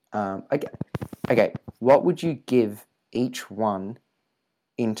 okay, what would you give each one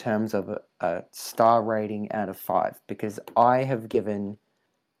in terms of a star rating out of 5? Because I have given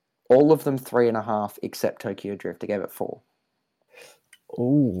all of them 3.5 except Tokyo Drift. I gave it 4.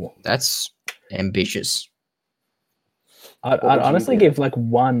 Ooh. That's ambitious. I'd would you honestly give? give like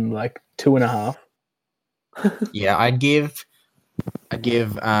 1, like 2.5. Yeah, I'd give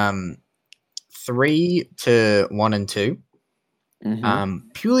 3 to 1 and 2.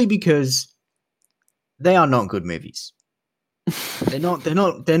 Mhm. Purely because they are not good movies. They're not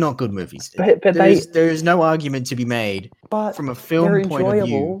good movies. But There's no argument to be made But from a they're film point of view.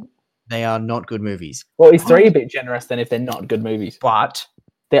 enjoyable. They are not good movies. well, is 3 a bit generous then if they're not good movies? But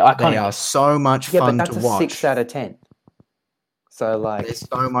They're iconic. they are so much Yeah, fun but that's to a watch. 6 out of 10. So like, They're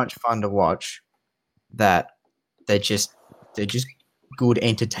so much fun to watch that they're just good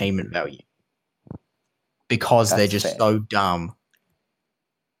entertainment value because they're That's just fair. so dumb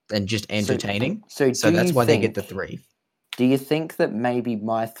and just entertaining. So So do that's you why they get think- the 3. do you think that maybe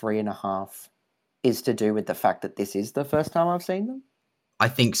my 3.5 is to do with the fact that this is the first time I've seen them? I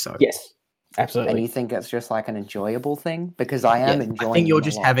think so. Yes, And absolutely. you think it's just like an enjoyable thing? Because I am Yes. enjoying I think you're them a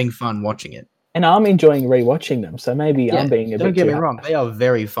just lot. having fun watching it. And I'm enjoying rewatching them, so maybe Yeah, I'm being a don't bit get too me wrong; harsh. they are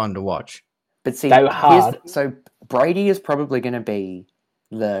very fun to watch. But see, They were hard. so Brady is probably going to be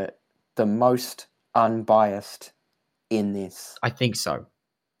the most unbiased in this I think so.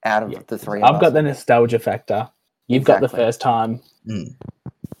 out of Yeah. the three of us. I've got the nostalgia factor. You've got the Exactly. first time. Mm.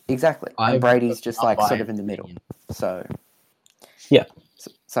 Exactly. I've And Brady's got just an like sort unbiased of in the middle. opinion. So Yeah.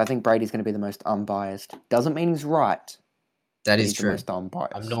 So I think Brady's going to be the most unbiased. Doesn't mean he's right. That but is he's the true. most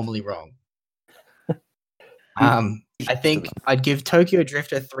unbiased. I'm normally wrong. I think I'd give Tokyo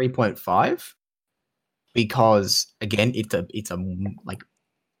Drift a 3.5 because again, it's a like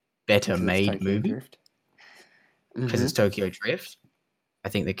better Because it's made Tokyo movie Drift. because it's Tokyo Drift. I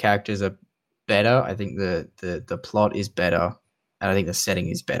think the characters are better. I think the plot is better, and I think the setting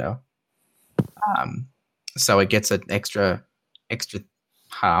is better. So it gets an extra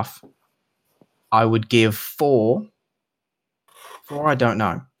half. I would give 4. 4, I don't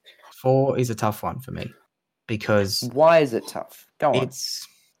know. 4 is a tough one for me because Why is it tough? Go on.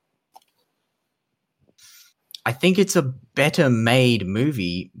 I think it's a better made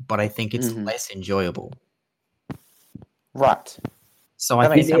movie, but I think it's Mhm. less enjoyable. Right. So I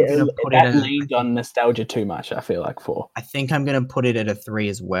That think makes I'm sense. going to put That it. leaned on nostalgia too much. I feel like 4. I think I'm going to put it at a 3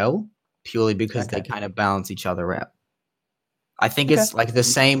 as well, purely because they Okay. kind of balance each other out. I think Okay. it's like the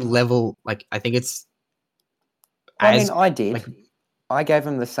same level. Like I think it's. Well, I as mean, I did. like I gave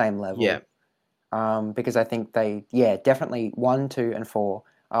them the same level. yeah. Because I think they, definitely 1, 2, and 4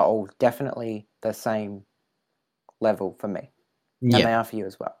 are all definitely the same level for me. And they are for you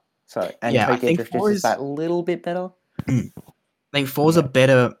as well. So, and Yeah, I Tokyo think Drift 4 is is- just that little bit better. I think 4's a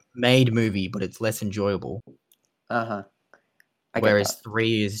better made movie, but it's less enjoyable. Uh-huh. Whereas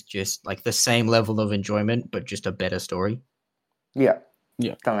 3 is just like the same level of enjoyment, but just a better story. Yeah.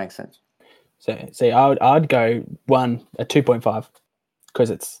 Yeah. That makes sense. So, see, I'd go 1 a 2.5 because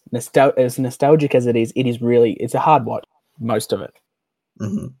it's as nostalgic as it is. It's a hard watch, most of it,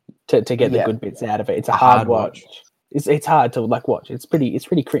 Mm-hmm. to get the Yeah. good bits out of it. It's a A hard hard watch. It's hard to like watch. It's pretty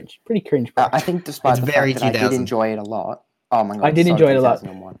cringe. Bro. I think despite It's the very fact that I did 2000. enjoy it a lot. Oh my god. I did so enjoy it a lot.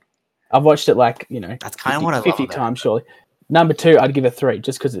 2001. I've watched it like That's kind of 50, what I love 50 about times surely. Number 2, I'd give a 3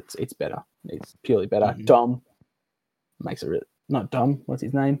 just because it's better. It's purely better. Mhm. Dom makes it really not Dom. What's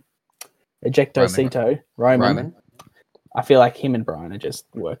his name? Ejecto Roman. Cito. Roman. Roman. I feel like him and Brian just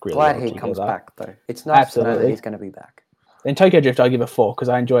work really Glad well he together. comes back though. It's nice to know that Absolutely. he's going to be back. Then Tokyo Drift, I give a 4 because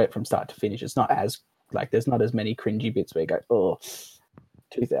I enjoy it from start to finish. It's not as like there's not as many cringy bits where you go, oh,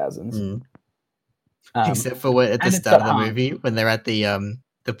 2000s. Mm. Um, Except for when, at the and it's start of got the heart. movie when they're at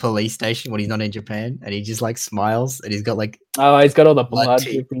the police station when he's not in Japan and he just like smiles and he's got like, oh, he's got all the Blood blood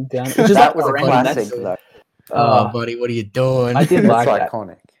tea. dripping down. It's just That like was a horrendous. classic That's- though. oh, Oh, buddy, what are you doing? I did It's like that,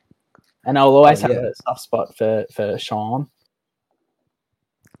 iconic. and I'll always Oh, have yeah. a soft spot for Sean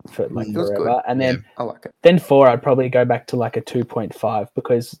for like It was forever. good. And then I like it. then 4, I'd probably go back to like a 2.5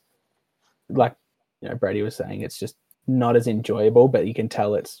 because, like Brady was saying, it's just not as enjoyable, but you can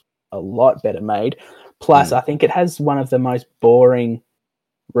tell it's a lot better made. Plus, I think it has one of the most boring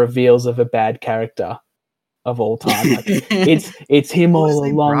reveals of a bad character of all time. Like, it's him What was all his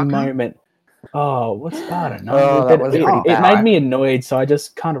name, along Braga? moment. Oh, I don't know. Oh, that But was it, pretty it bad. made me annoyed, so I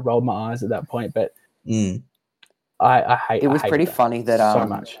just kind of rolled my eyes at that point. But Mm. I hate It was I hated pretty funny that so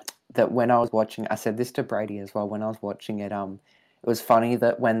much. that when I was watching, I said this to Brady as well. When I was watching it, it was funny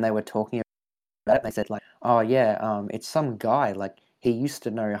that when they were talking about it, they said like, "Oh yeah, it's some guy like he used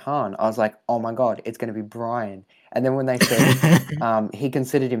to know Han." I was like, "Oh my god, it's going to be Brian." And then when they said he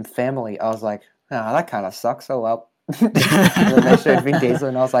considered him family, I was like, "Ah, that kind of sucks." Oh well. And then they showed Vin Diesel,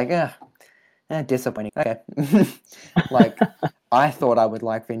 and I was like, disappointing." Okay, like I thought I would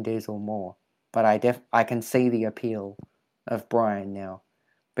like Vin Diesel more, but I can see the appeal of Brian now,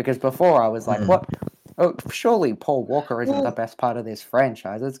 because before I was like, what? Oh, surely Paul Walker isn't the best part of this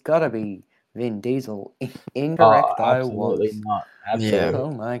franchise. It's got to be Vin Diesel. Incorrect. Oh, I absolutely was. not. Yeah. Absolutely.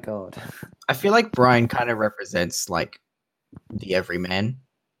 Oh my god. I feel like Brian kind of represents like the everyman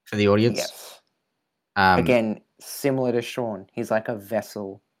for the audience. Yes. Um, Again, similar to Sean, he's like a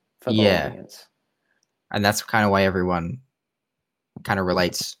vessel for the Yeah. audience. and that's kind of why everyone kind of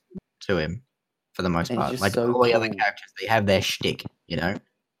relates to him for the most And he's part. just Like so all the other cool. characters, they have their shtick, you know.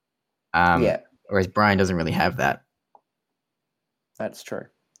 Yeah. Whereas Brian doesn't really have that. That's true.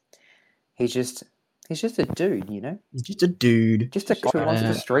 He's just a dude, you know? He's just a dude. Just a cop who wants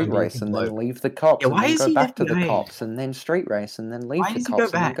to street American race and then bloke. leave the cops Yeah, and why then is go he back to the FBI? cops and then street race and then leave Why the does he cops go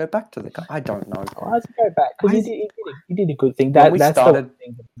and then back? go back to the cops. I don't know. Why does he go back? Why Because is he did a good thing. When we That's the started- one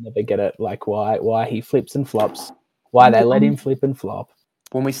thing that I never get it. Like why he flips and flops. Why they let him flip and flop.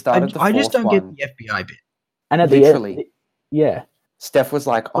 When we started the fourth I just don't one, get the FBI bit. And at Literally. the end, yeah. Steph was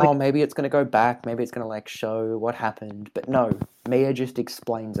like, Like- "Oh, maybe it's going to go back. Maybe it's going to like show what happened." But no, Mia just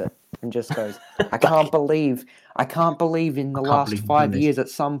explains it and just goes, "I can't believe in the can't last believe you've 5 done this." years, at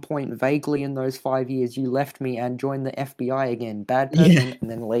some point, vaguely in those 5 years, you left me and joined the FBI again. Bad person," Yeah.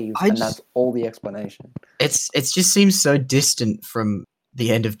 and then leaves, I and just- that's all the explanation. It just seems so distant from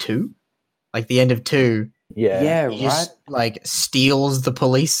the end of 2. Like the end of 2, Yeah, he right. just like steals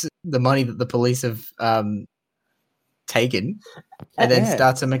the money that the police have taken, and then Yeah.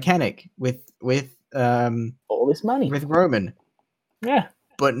 starts a mechanic with All this money. Roman. Yeah.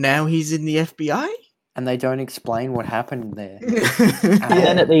 But now he's in the FBI. And they don't explain what happened there. And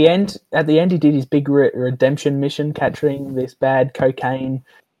then at the end, he did his big redemption mission, capturing this bad cocaine,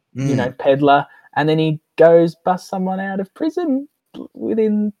 Mm. peddler, and then he goes bust someone out of prison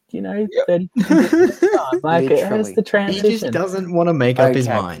within 30 seconds time. Like, how's Literally. the He transition? just doesn't want to make up his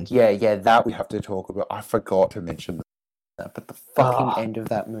Okay, mind. Yeah, that We have to talk about. I forgot to mention that. But the fucking Ah. end of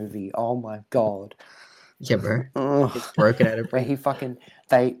that movie, oh my god. Yeah, bro. Ugh. It's broken out of Where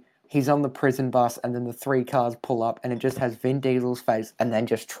he's on the prison bus and then the 3 cars pull up and it just has Vin Diesel's face and then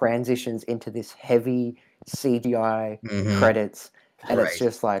just transitions into this heavy CGI Mhm. credits and it's Right.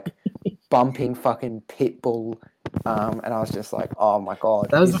 just like bumping fucking Pitbull and I was just like, oh my god.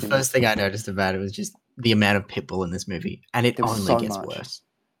 That was the this is- first thing I noticed about it, was just the amount of Pitbull in this movie, and it There was only so gets much. worse.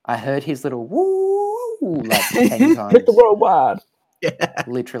 I heard his little woo like 10 times. Hit the worldwide. Yeah.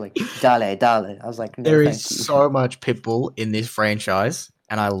 Literally. Dale, dale. I was like, no, There thank is you. so much Pitbull in this franchise,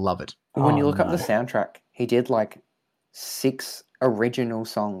 and I love it. When you Oh, look up the no. soundtrack, he did like 6 original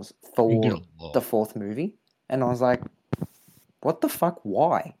songs He for did a lot. the 4th movie, and I was like, "What the fuck?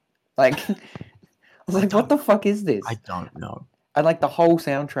 Why?" Like, I was like, "What the fuck is this?" I don't know. And like the whole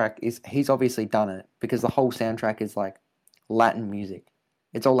soundtrack he's obviously done it because the whole soundtrack is like Latin music.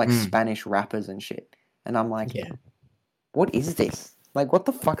 It's all like Mm. Spanish rappers and shit, and I'm like, Yeah. "What is this? Like, what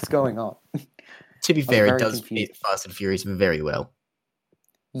the fuck's going on?" To be fair, it very does confused. fit Fast and Furious very well.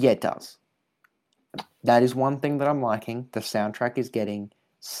 Yeah, it does. That is one thing that I'm liking. The soundtrack is getting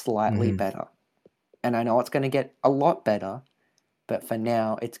slightly Mhm. better. And I know it's going to get a lot better, but for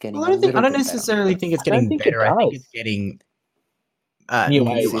now, it's getting Well, a little I don't bit necessarily think it's I don't getting think it better. I think does. it's getting Newer. better.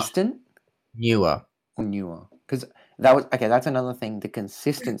 newer. Consistent Newer. or newer? Because that was, okay, that's another thing. The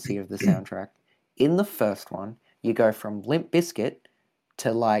consistency of the soundtrack. In the first one, you go from Limp Bizkit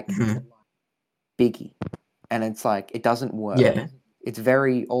to like Mhm. Biggie. And it's like, it doesn't work. Yeah. It's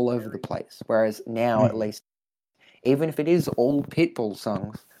very all over the place. Whereas now, at least, even if it is all Pitbull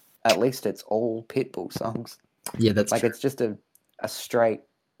songs, at least it's all Pitbull songs. Yeah, that's Like true. it's just a straight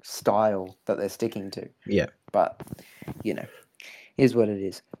style that they're sticking to. Yeah. But is what it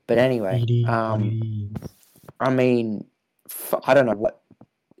is. But anyway, I mean, I don't know what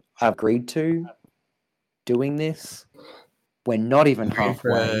I've agreed to doing this. We're not even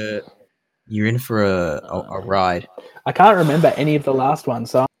halfway. You're in for a ride. I can't remember any of the last ones,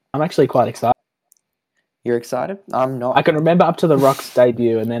 so I'm actually quite excited. You're excited? I'm not. I can remember up to the Rock's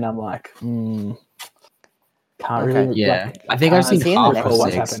debut, and then I'm like, can't Okay. really. Yeah. like, I think I've can't seen he in the half next of recall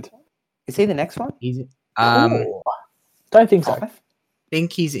what's 6. happened. Is he the next one? He's I Ooh. Don't think so. 5?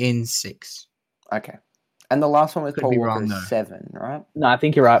 think he's in 6. Okay. And the last one with Could Paul be Walker wrong, is though. 7, right? No, I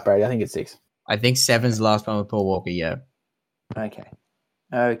think you're right, Brady. I think it's 6. I think 7's the last one with Paul Walker, yeah. Okay.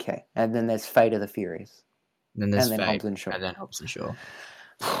 And then there's Fate of the Furious. And then there's And then Fate, Hobbs and Shaw. and then Hobbs and Shaw.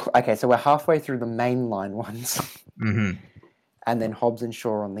 Okay, so we're halfway through the mainline ones. Mm-hmm. And then Hobbs and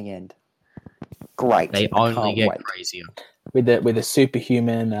Shaw on the end. Great. They I only can't get wait. crazier. With a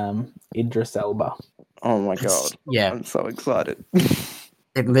superhuman Idris Elba. Oh my god. Yeah, I'm so excited. it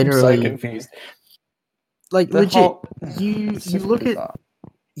I'm literally so confused. like The legit. whole- You It's just look at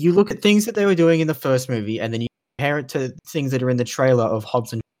bizarre. things that they were doing in the first movie, and then you compare it to things that are in the trailer of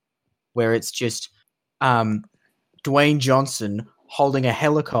Hobbs and Shaw, where it's just Dwayne Johnson holding a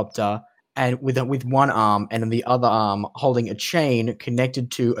helicopter and with one arm, and in the other arm holding a chain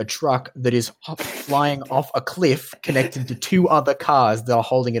connected to a truck that is flying off a cliff, connected to 2 other cars that are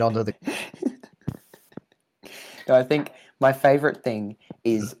holding it onto the. No, I think my favorite thing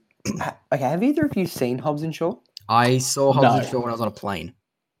is okay, have either of you seen Hobbs and Shaw? I saw Hobbs and No. Shaw when I was on a plane.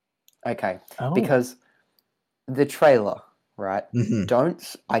 Okay. Oh. Because the trailer, right? Mhm.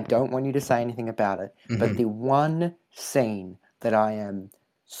 I don't want you to say anything about it, but Mhm. the one scene that I am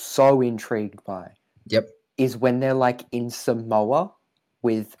so intrigued by Yep. is when they're like in Samoa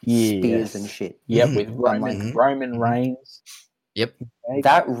with spears and Yes. shit. Yep, Mhm. with Roman Mhm. Roman Mhm. Reigns. Yep.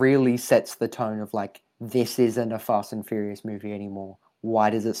 That really sets the tone of like, this isn't a Fast and Furious movie anymore. Why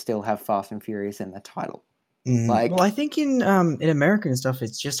does it still have Fast and Furious in the title? Like- Well, I think in American stuff,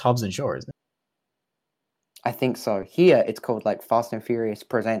 it's just Hobbs and Shaw, isn't it? I think so. Here, it's called like Fast and Furious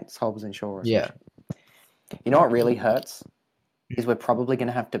presents Hobbs and Shaw. Or some Yeah. shit. You know what really hurts is we're probably going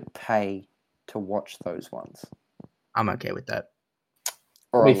to have to pay to watch those ones. I'm okay with that.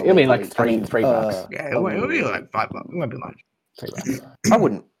 Or It'll be like illegally. three bucks. Yeah, it won't be like $5. It won't be much. I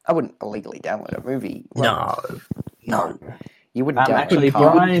wouldn't illegally download a movie. Well, No. you wouldn't download Actually, a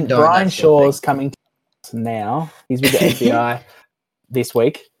car. Brian condone that Brian sort of Shaw's coming to us now. He's with the FBI this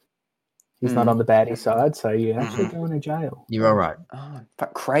week. He's not on the baddie side, so you're actually going to jail. You're all right. Oh,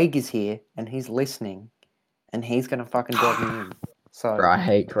 but Craig is here and he's listening, and he's gonna fucking drop me in. So Bro, I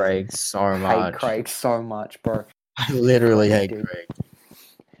hate Craig so I much. hate Craig so much, bro. I literally hate Dude. Craig.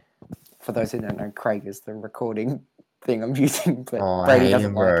 For those who don't know, Craig is the recording thing I'm using, but Oh, I Brady hate doesn't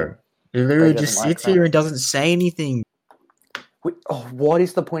him, like bro. him. He literally Brady just doesn't like sits here and doesn't say anything. What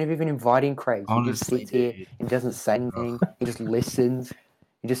is the point of even inviting Craig? He just Honestly, sits here dude. and doesn't say anything. He just listens.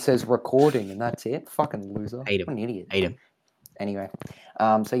 He just says recording, and that's it. Fucking loser. Hate him. What an idiot. Hate him. Anyway,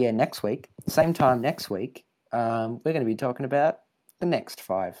 so yeah, next week, same time next week, we're going to be talking about the next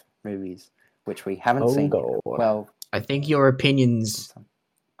 5 movies, which we haven't Oh, seen. God. Yet. Well, I think your opinions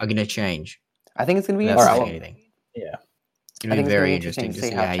are going to change. I think it's going to be Without saying interesting. anything. Yeah. It's going I to think be it's gonna very be interesting to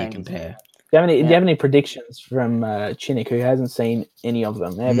see how how it you changes. compare. Do you Yeah. have any predictions from Chinnick, who hasn't seen any of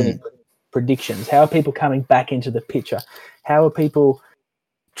them? Do you have any predictions? How are people coming back into the picture? How are people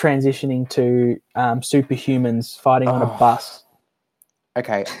transitioning to superhumans fighting on a Oh. bus?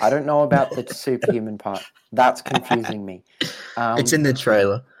 Okay, I don't know about the superhuman part. That's confusing me. It's in the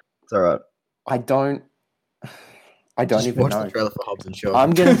trailer. It's all right. I don't Just even watch know. the trailer for Hobbs and Shaw.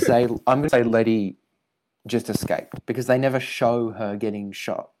 I'm gonna say Letty just escaped because they never show her getting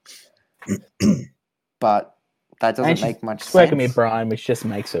shot. But that doesn't And she's make much working with sense. Brian, which just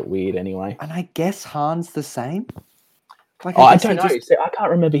makes it weird anyway. And I guess Han's the same. Like, I guess don't he know. just- See, I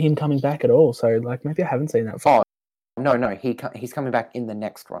can't remember him coming back at all. So, like, maybe I haven't seen that. Oh, no, he's coming back in the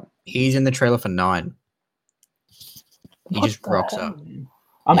next one. He's in the trailer for 9. He What just the rocks hell, up. man?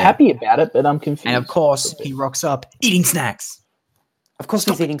 I'm Yeah. happy about it, but I'm confused. And of course, he rocks up eating snacks. Of course,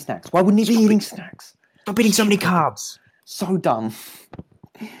 he's eating snacks. Why wouldn't he be eating snacks? Stop eating so many carbs. So dumb.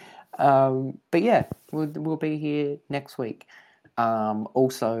 But yeah, we'll be here next week.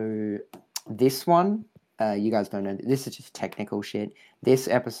 Also, this one, you guys don't know. This is just technical shit. This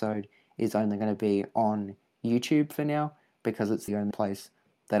episode is only going to be on YouTube for now because it's the only place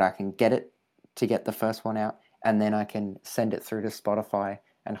that I can get it to get the first one out, and then I can send it through to Spotify,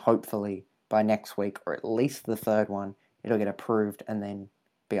 and hopefully by next week, or at least the third one, it'll get approved and then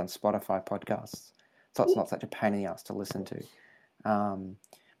be on Spotify podcasts. So it's not such a pain in the ass to listen to.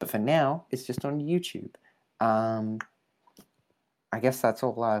 But for now, it's just on YouTube. I guess that's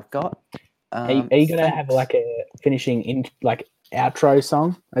all I've got. Are you going to have like a finishing outro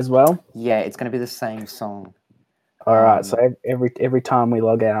song as well? Yeah, it's going to be the same song. All right. So every time we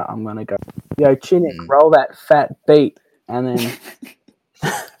log out, I'm going to go, yo, Chinnick, Mm. roll that fat beat, and then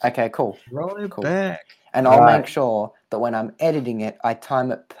Okay, cool. Roll it Cool. back. And I'll Right. make sure that when I'm editing it, I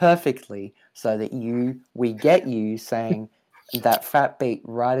time it perfectly so that we get you saying that fat beat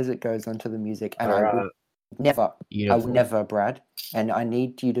right as it goes onto the music. And I would never, Beautiful. Brad, and I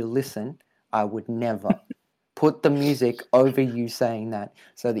need you to listen, I would never put the music over you saying that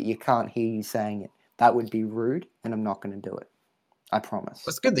so that you can't hear you saying it. That would be rude, and I'm not going to do it. I promise.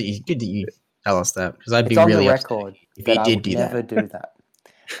 It's good that you tell us that, because I'd It's be on really the upset record if that you I did would do never that. do that.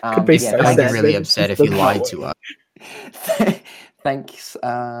 Could be yeah, so I'd be sad. really upset if you lied to us. Thanks,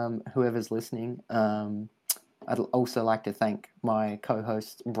 whoever's listening. I'd also like to thank my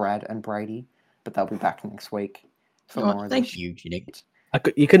co-hosts Brad and Brady, but they'll be back next week for more of Thank this. you, Chinnick.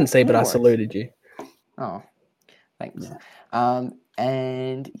 you couldn't see, but No I worries. saluted you. Oh, thanks. Yeah.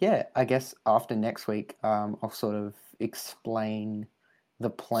 And yeah, I guess after next week, I'll sort of explain the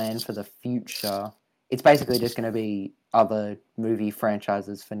plan for the future. It's basically just going to be other movie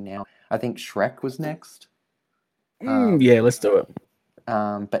franchises for now. I think Shrek was next. Yeah, let's do it.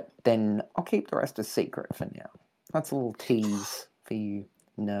 But then I'll keep the rest a secret for now. That's a little tease for you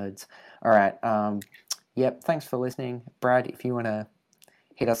nerds. All right. Yep. Thanks for listening, Brad. If you want to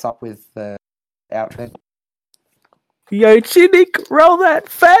hit us up with the outro. Yo, Chinnick, roll that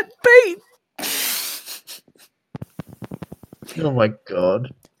fat beat. Oh my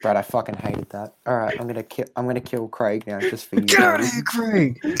god. Brad, I fucking hated that. All right, I'm gonna kill Craig now just for you. Get out of here,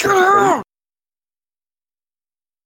 Craig! Get out!